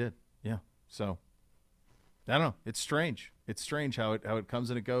 Yeah, he did. Yeah. So, I don't know. It's strange. It's strange how it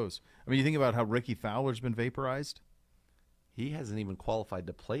comes and it goes. I mean, you think about how Ricky Fowler's been vaporized. He hasn't even qualified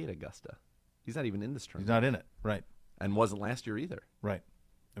to play at Augusta. He's not even in this He's tournament. not in it. Right. And wasn't last year either. Right.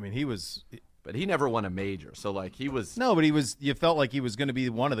 I mean, he was. But he never won a major. So, he was. No, but he was. You felt like he was going to be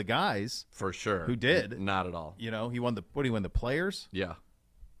one of the guys. For sure. Who did. Not at all. You know, he won the Players? Yeah.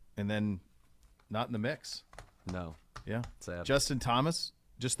 And then not in the mix. No. Yeah. Sad. Justin Thomas,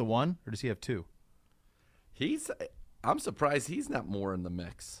 just the one? Or does he have 2? I'm surprised he's not more in the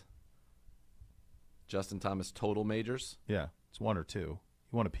mix. Justin Thomas total majors? Yeah. It's 1 or 2.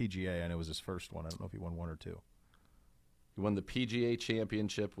 He won a PGA, and it was his first one. I don't know if he won 1 or 2. He won the PGA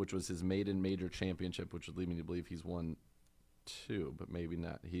Championship, which was his maiden major championship, which would lead me to believe he's won 2, but maybe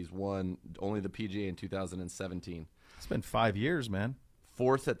not. He's won only the PGA in 2017. It's been 5 years, man.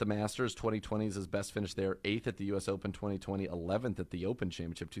 4th at the Masters, 2020 is his best finish there. 8th at the U.S. Open, 2020. 11th at the Open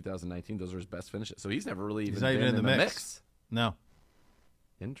Championship, 2019. Those are his best finishes. So he's never really even been in the mix. mix. No.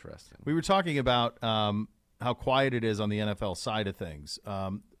 Interesting. We were talking about how quiet it is on the NFL side of things.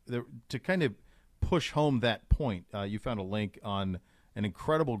 To kind of push home that point, you found a link on an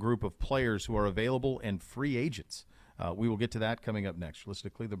incredible group of players who are available and free agents. We will get to that coming up next. Listen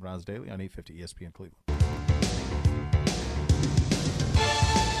to Cleveland Browns Daily on 850 ESPN Cleveland.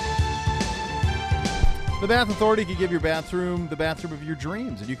 The Bath Authority can give your bathroom the bathroom of your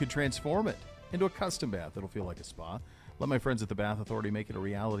dreams, and you can transform it into a custom bath that'll feel like a spa. Let my friends at the Bath Authority make it a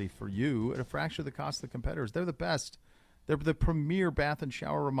reality for you at a fraction of the cost of the competitors. They're the best. They're the premier bath and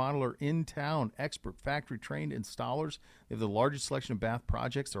shower remodeler in town. Expert factory-trained installers. They have the largest selection of bath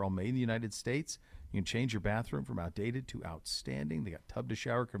projects. They're all made in the United States. You can change your bathroom from outdated to outstanding. They got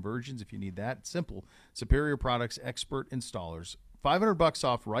tub-to-shower conversions if you need that. It's simple. Superior products, expert installers. $500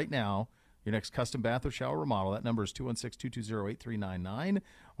 off right now. Your next custom bath or shower remodel. That number is 216-220-8399.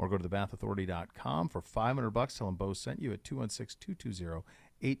 Or go to thebathauthority.com for $500. Tell them Bo sent you at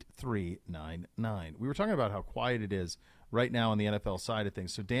 216-220-8399. We were talking about how quiet it is right now on the NFL side of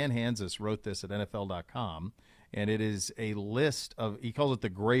things. So Dan Hanzus wrote this at NFL.com, and it is a list of, he calls it the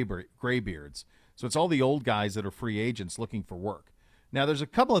graybeards. So it's all the old guys that are free agents looking for work. Now, there's a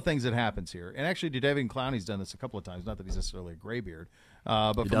couple of things that happens here. And actually, Jadeveon Clowney's done this a couple of times. Not that he's necessarily a graybeard.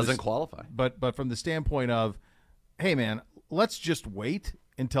 But He doesn't qualify. But from the standpoint of, hey man, let's just wait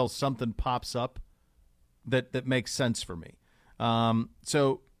until something pops up that makes sense for me.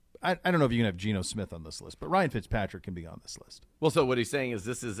 So I don't know if you can have Geno Smith on this list, but Ryan Fitzpatrick can be on this list. Well, so what he's saying is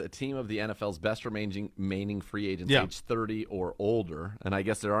this is a team of the NFL's best remaining free agents age 30 or older, and I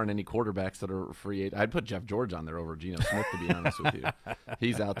guess there aren't any quarterbacks that are free agents. I'd put Jeff George on there over Geno Smith, to be honest with you.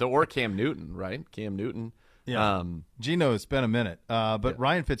 He's out there. Or Cam Newton, right? Cam Newton. Yeah. Geno, it's been a minute, but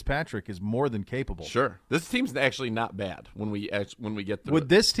Ryan Fitzpatrick is more than capable. Sure. This team's actually not bad when we get through Would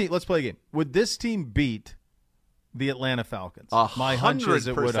this team, let's play a game. Would this team beat the Atlanta Falcons? My hunch is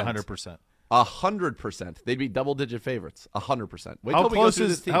it would 100%. 100%. They'd be double-digit favorites. 100%. Wait How till we go close through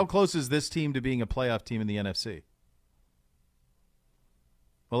is this team. how close is this team to being a playoff team in the NFC?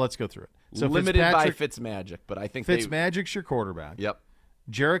 Well, let's go through it. So Limited by Fitzpatrick, Fitzmagic, but I think Fitzmagic's your quarterback. Yep.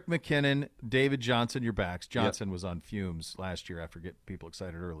 Jarek McKinnon, David Johnson, your backs. Johnson was on fumes last year after getting people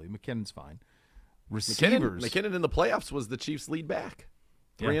excited early. McKinnon's fine. Receivers. McKinnon in the playoffs was the Chiefs' lead back.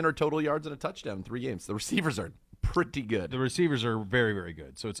 300 total yards and a touchdown in 3 games. The receivers are pretty good. The receivers are very, very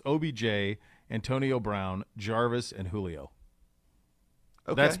good. So it's OBJ, Antonio Brown, Jarvis, and Julio.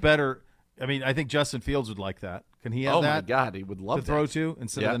 Okay. That's better. I mean, I think Justin Fields would like that. Can he have Oh, that my God. He would love to throw to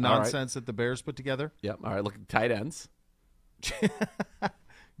instead of the nonsense that the Bears put together? Yep. All right. Look at the tight ends.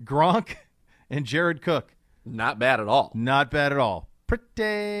 Gronk and Jared Cook. Not bad at all. Not bad at all.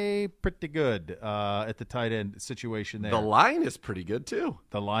 Pretty good at the tight end situation there. The line is pretty good, too.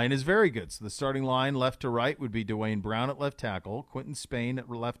 The line is very good. So the starting line left to right would be Dwayne Brown at left tackle, Quentin Spain at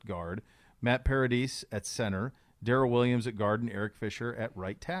left guard, Matt Paradis at center, Darrell Williams at guard, and Eric Fisher at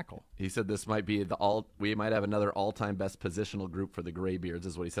right tackle. He said this might be we might have another all-time best positional group for the Graybeards,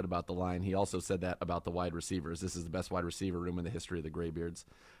 is what he said about the line. He also said that about the wide receivers. This is the best wide receiver room in the history of the Graybeards.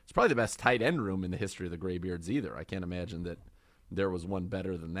 It's probably the best tight end room in the history of the Graybeards either. I can't imagine that there was one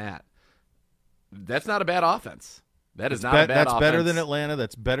better than that. That's not a bad offense. That is not a bad That's offense. better than Atlanta.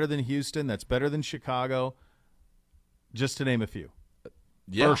 That's better than Houston. That's better than Chicago, just to name a few.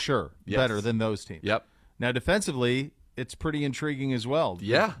 Yeah. For sure. Yes. Better than those teams. Yep. Now, defensively, it's pretty intriguing as well.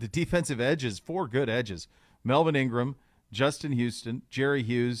 Yeah. The defensive edges, 4 good edges. Melvin Ingram, Justin Houston, Jerry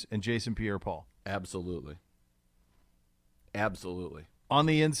Hughes, and Jason Pierre-Paul. Absolutely. Absolutely. On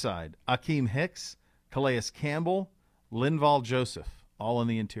the inside, Akeem Hicks, Calais Campbell, Linval Joseph, all on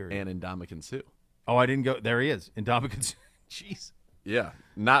the interior. And Ndamukong Suh. Oh, I didn't go. There he is. Ndamukong Suh. Jeez. Yeah.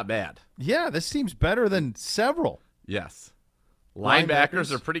 Not bad. Yeah, this team's better than several. Yes.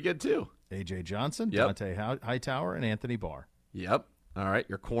 Linebackers are pretty good, too. A.J. Johnson, Yep. Dante Hightower, and Anthony Barr. Yep. All right.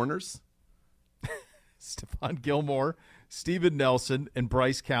 Your corners. Stephon Gilmore, Steven Nelson, and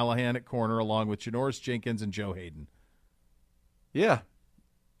Bryce Callahan at corner, along with Janoris Jenkins and Joe Hayden. Yeah.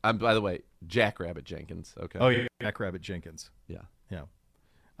 By the way, Jackrabbit Jenkins. Okay. Oh, yeah, Jackrabbit Jenkins. Yeah.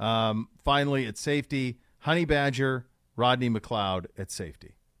 Yeah. Finally, at safety, Honey Badger, Rodney McLeod at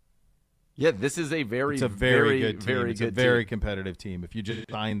safety. Yeah, this is a very It's a very good team. Very It's good a very team. competitive team. If you just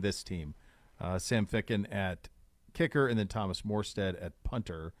find this team, Sam Ficken at kicker, and then Thomas Morstead at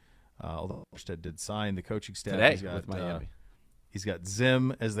punter. Although Morstead did sign the coaching staff Today with Miami. He's got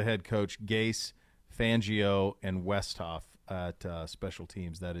Zim as the head coach, Gase, Fangio, and Westhoff at special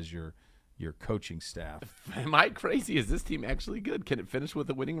teams. That is your coaching staff. Am I crazy? Is this team actually good? Can it finish with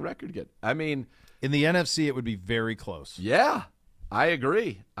a winning record? Good. I mean, In the NFC, it would be very close. yeah, I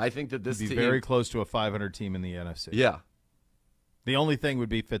agree. I think that It this would be team very close to a 500 team in the NFC. Yeah. The only thing would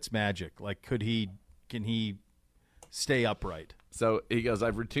be Fitzmagic. Like, can he stay upright? So he goes,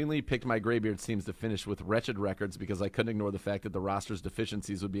 I've routinely picked my Graybeards teams to finish with wretched records because I couldn't ignore the fact that the roster's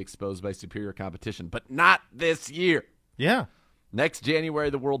deficiencies would be exposed by superior competition. But not this year. Yeah. Next January,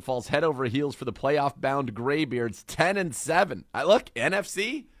 the world falls head over heels for the playoff-bound Graybeards, 10-7. Look,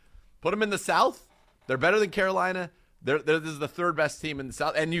 NFC, put them in the South. They're better than Carolina. This is the third best team in the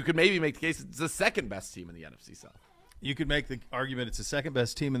South, and you could maybe make the case it's the second best team in the NFC South. You could make the argument it's the second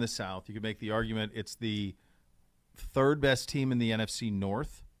best team in the South. You could make the argument it's the third best team in the NFC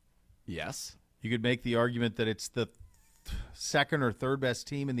North. Yes. You could make the argument that it's the second or third best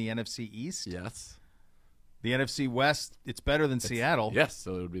team in the NFC East. Yes. The NFC West, it's better than Seattle. Yes,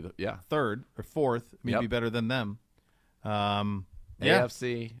 so it would be Third or fourth, maybe Yep. better than them. Yeah.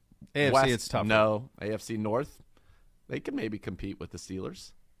 AFC. AFC, West, it's tough. No. AFC North, they could maybe compete with the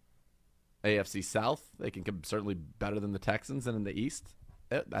Steelers. AFC South, they can certainly better than the Texans. And in the East,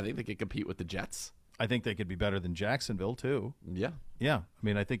 I think they could compete with the Jets. I think they could be better than Jacksonville, too. Yeah. Yeah. I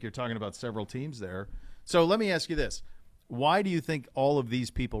mean, I think you're talking about several teams there. So let me ask you this. Why do you think all of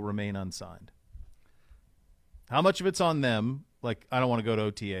these people remain unsigned? How much of it's on them? Like, I don't want to go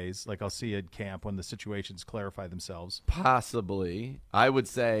to OTAs. Like, I'll see at camp when the situations clarify themselves. Possibly. I would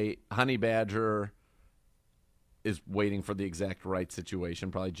say Honey Badger is waiting for the exact right situation.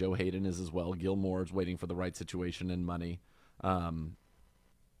 Probably Joe Hayden is as well. Gilmore's waiting for the right situation and money.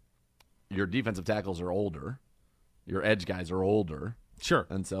 Your defensive tackles are older. Your edge guys are older. Sure.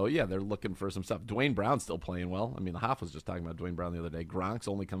 And so, yeah, they're looking for some stuff. Dwayne Brown's still playing well. I mean, the Hoff was just talking about Dwayne Brown the other day. Gronk's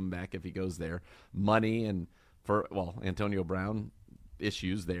only coming back if he goes there. Money and, Antonio Brown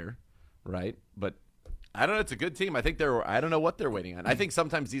issues there, right? But I don't know. It's a good team. I don't know what they're waiting on. I think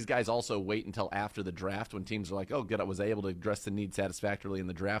sometimes these guys also wait until after the draft when teams are like, oh, good, I was able to address the need satisfactorily in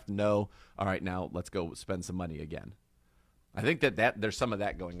the draft. No. All right, now let's go spend some money again. I think that there's some of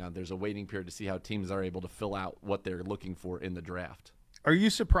that going on. There's a waiting period to see how teams are able to fill out what they're looking for in the draft. Are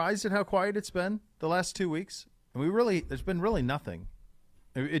you surprised at how quiet it's been the last 2 weeks? There's been really nothing.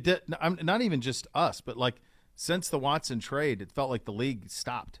 I'm not even just us, but like since the Watson trade, it felt like the league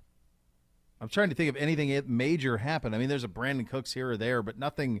stopped. I'm trying to think of anything major happened. I mean, there's a Brandon Cooks here or there, but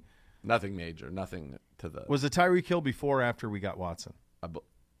nothing. Nothing major. Nothing to the. Was the Tyreek Hill before or after we got Watson? I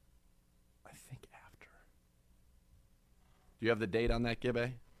think after. Do you have the date on that,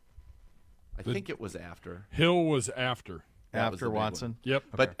 Gibbe? I think it was after. Hill was after. After Watson? Yep.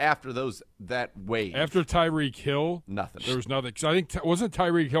 But after that wave. After Tyreek Hill, nothing. There was nothing. Because I think, wasn't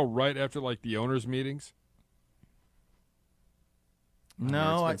Tyreek Hill right after, like, the owners' meetings?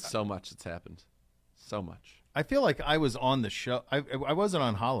 No. It's been so much that's happened. So much. I feel like I was on the show. I wasn't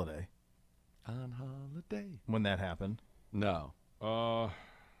on holiday. On holiday. When that happened. No.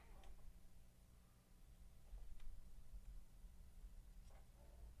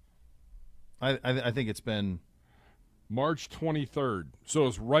 I think it's been March 23rd. So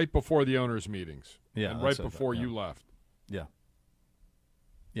it's right before the owners' meetings. Yeah. And right before you left. Yeah.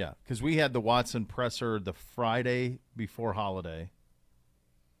 Yeah, because we had the Watson presser the Friday before holiday.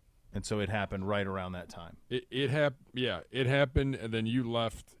 And so it happened right around that time. It happened, and then you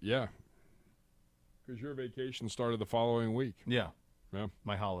left, yeah. Because your vacation started the following week. Yeah. Yeah.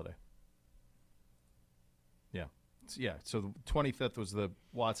 My holiday. Yeah. Yeah, so the 25th was the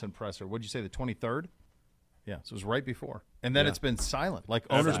Watson presser. What'd you say, the 23rd? Yeah, so it was right before. And then it's been silent. Like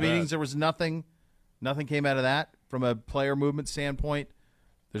owners' meetings, there was nothing. Nothing came out of that from a player movement standpoint.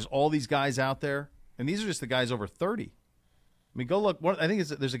 There's all these guys out there, and these are just the guys over 30. I mean, go look. I think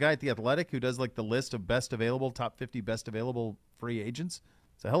there's a guy at The Athletic who does like the list of top 50 best available free agents.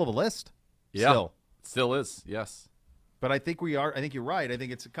 It's a hell of a list. Yeah, still is, yes. But I think you're right. I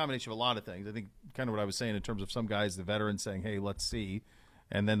think it's a combination of a lot of things. I think kind of what I was saying in terms of some guys, the veterans saying, hey, let's see.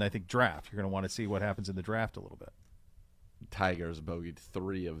 And then I think draft. You're going to want to see what happens in the draft a little bit. Tigers bogeyed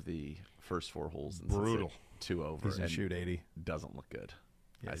 3 of the first 4 holes. Brutal. 2 over. He's going to shoot 80. Doesn't look good.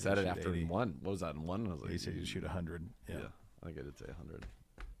 Yeah, I said it after 80. 1. What was that, in 1? I was like, he said he'd shoot 100. Yeah. I think I did say 100.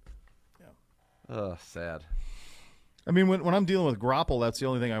 Yeah. Sad. I mean, when I'm dealing with Grapple, that's the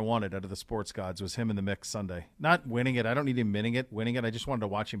only thing I wanted out of the sports gods was him in the mix Sunday. Not winning it. I don't need him winning it. I just wanted to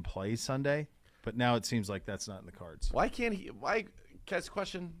watch him play Sunday. But now it seems like that's not in the cards. Why can't he? Can I ask a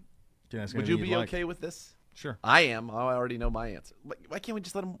question? Would you be okay with this? Sure. I am. I already know my answer. Why can't we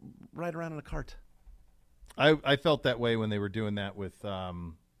just let him ride around in a cart? I felt that way when they were doing that with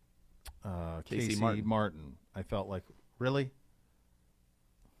Casey Casey Martin. I felt like, really?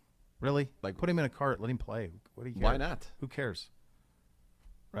 Like, put him in a cart. Let him play. What do you care? Why not? Who cares?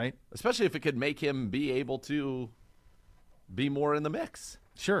 Right? Especially if it could make him be able to be more in the mix.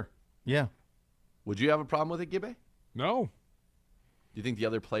 Sure. Yeah. Would you have a problem with it, Gibbe? No. Do you think the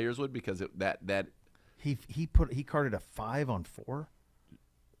other players would because that he carted a 5 on 4?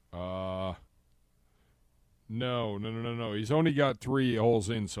 No. He's only got 3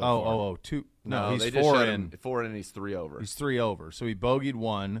 holes in so far. 2. No, he's they 4 just showed in. him 4 in and he's 3 over. He's 3 over. So he bogeyed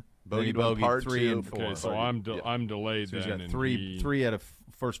 1. Bogeyed then he part 3 2. and 4. Okay, so I'm delayed So he's then. got and three out of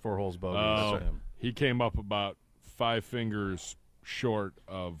first 4 holes bogeyed. He came up about 5 fingers short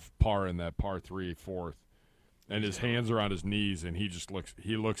of par in that par 3 fourth, and his hands are on his knees, and he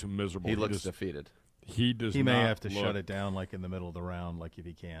looks miserable. He looks defeated. He may have to shut it down like in the middle of the round, like if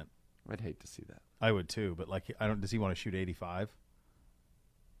he can't. I'd hate to see that. I would too, but like does he want to shoot 85?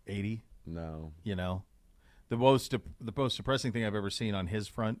 80? No. You know? The most depressing thing I've ever seen on his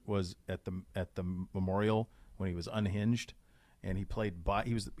front was at the Memorial when he was unhinged, and he played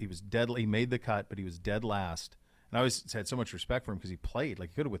he was dead. He made the cut, but he was dead last. And I always had so much respect for him because he played. Like,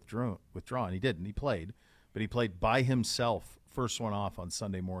 he could have withdrawn. He didn't. He played, but he played by himself. First one off on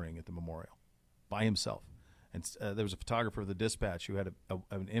Sunday morning at the Memorial, by himself. And there was a photographer of the Dispatch who had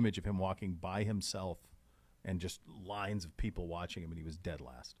an image of him walking by himself, and just lines of people watching him, and he was dead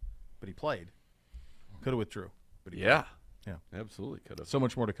last. But he played. Could have withdrew. But Yeah. Yeah. Absolutely could have. So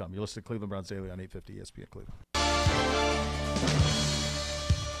much more to come. You're listening to Cleveland Browns Daily on 850 ESPN Cleveland.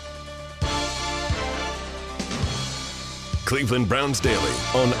 Cleveland Browns Daily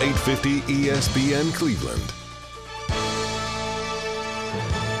on 850 ESPN Cleveland.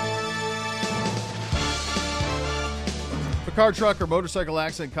 If a car, truck, or motorcycle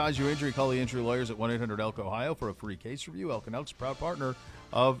accident caused you injury, call the injury lawyers at 1-800-ELK-OHIO for a free case review. Elk & Elk's proud partner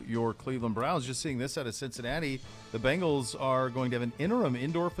of your Cleveland Browns. Just seeing this out of Cincinnati, the Bengals are going to have an interim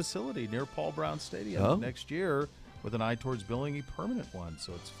indoor facility near Paul Brown Stadium next year with an eye towards building a permanent one.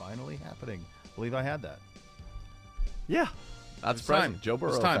 So it's finally happening. I believe I had that. Yeah. That's It's surprising. time. Joe Burrow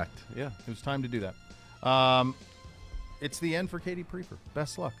It's time. effect. Yeah. It was time to do that. It's the end for Katie Prefer.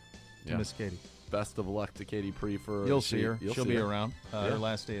 Best luck to Miss Katie. Best of luck to Katie Prefer. You'll see her. She'll be around. Yeah. Her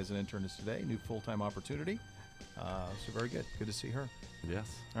last day as an intern is today. New full-time opportunity. So very good. Good to see her. Yes.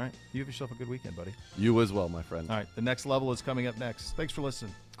 All right. You have yourself a good weekend, buddy. You as well, my friend. All right. The next level is coming up next. Thanks for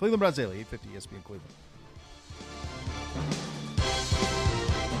listening. Cleveland Browns Daily, 850 ESPN Cleveland.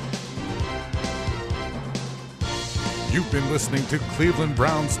 You've been listening to Cleveland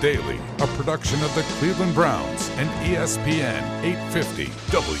Browns Daily, a production of the Cleveland Browns and ESPN 850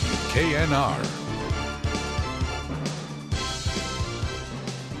 WKNR.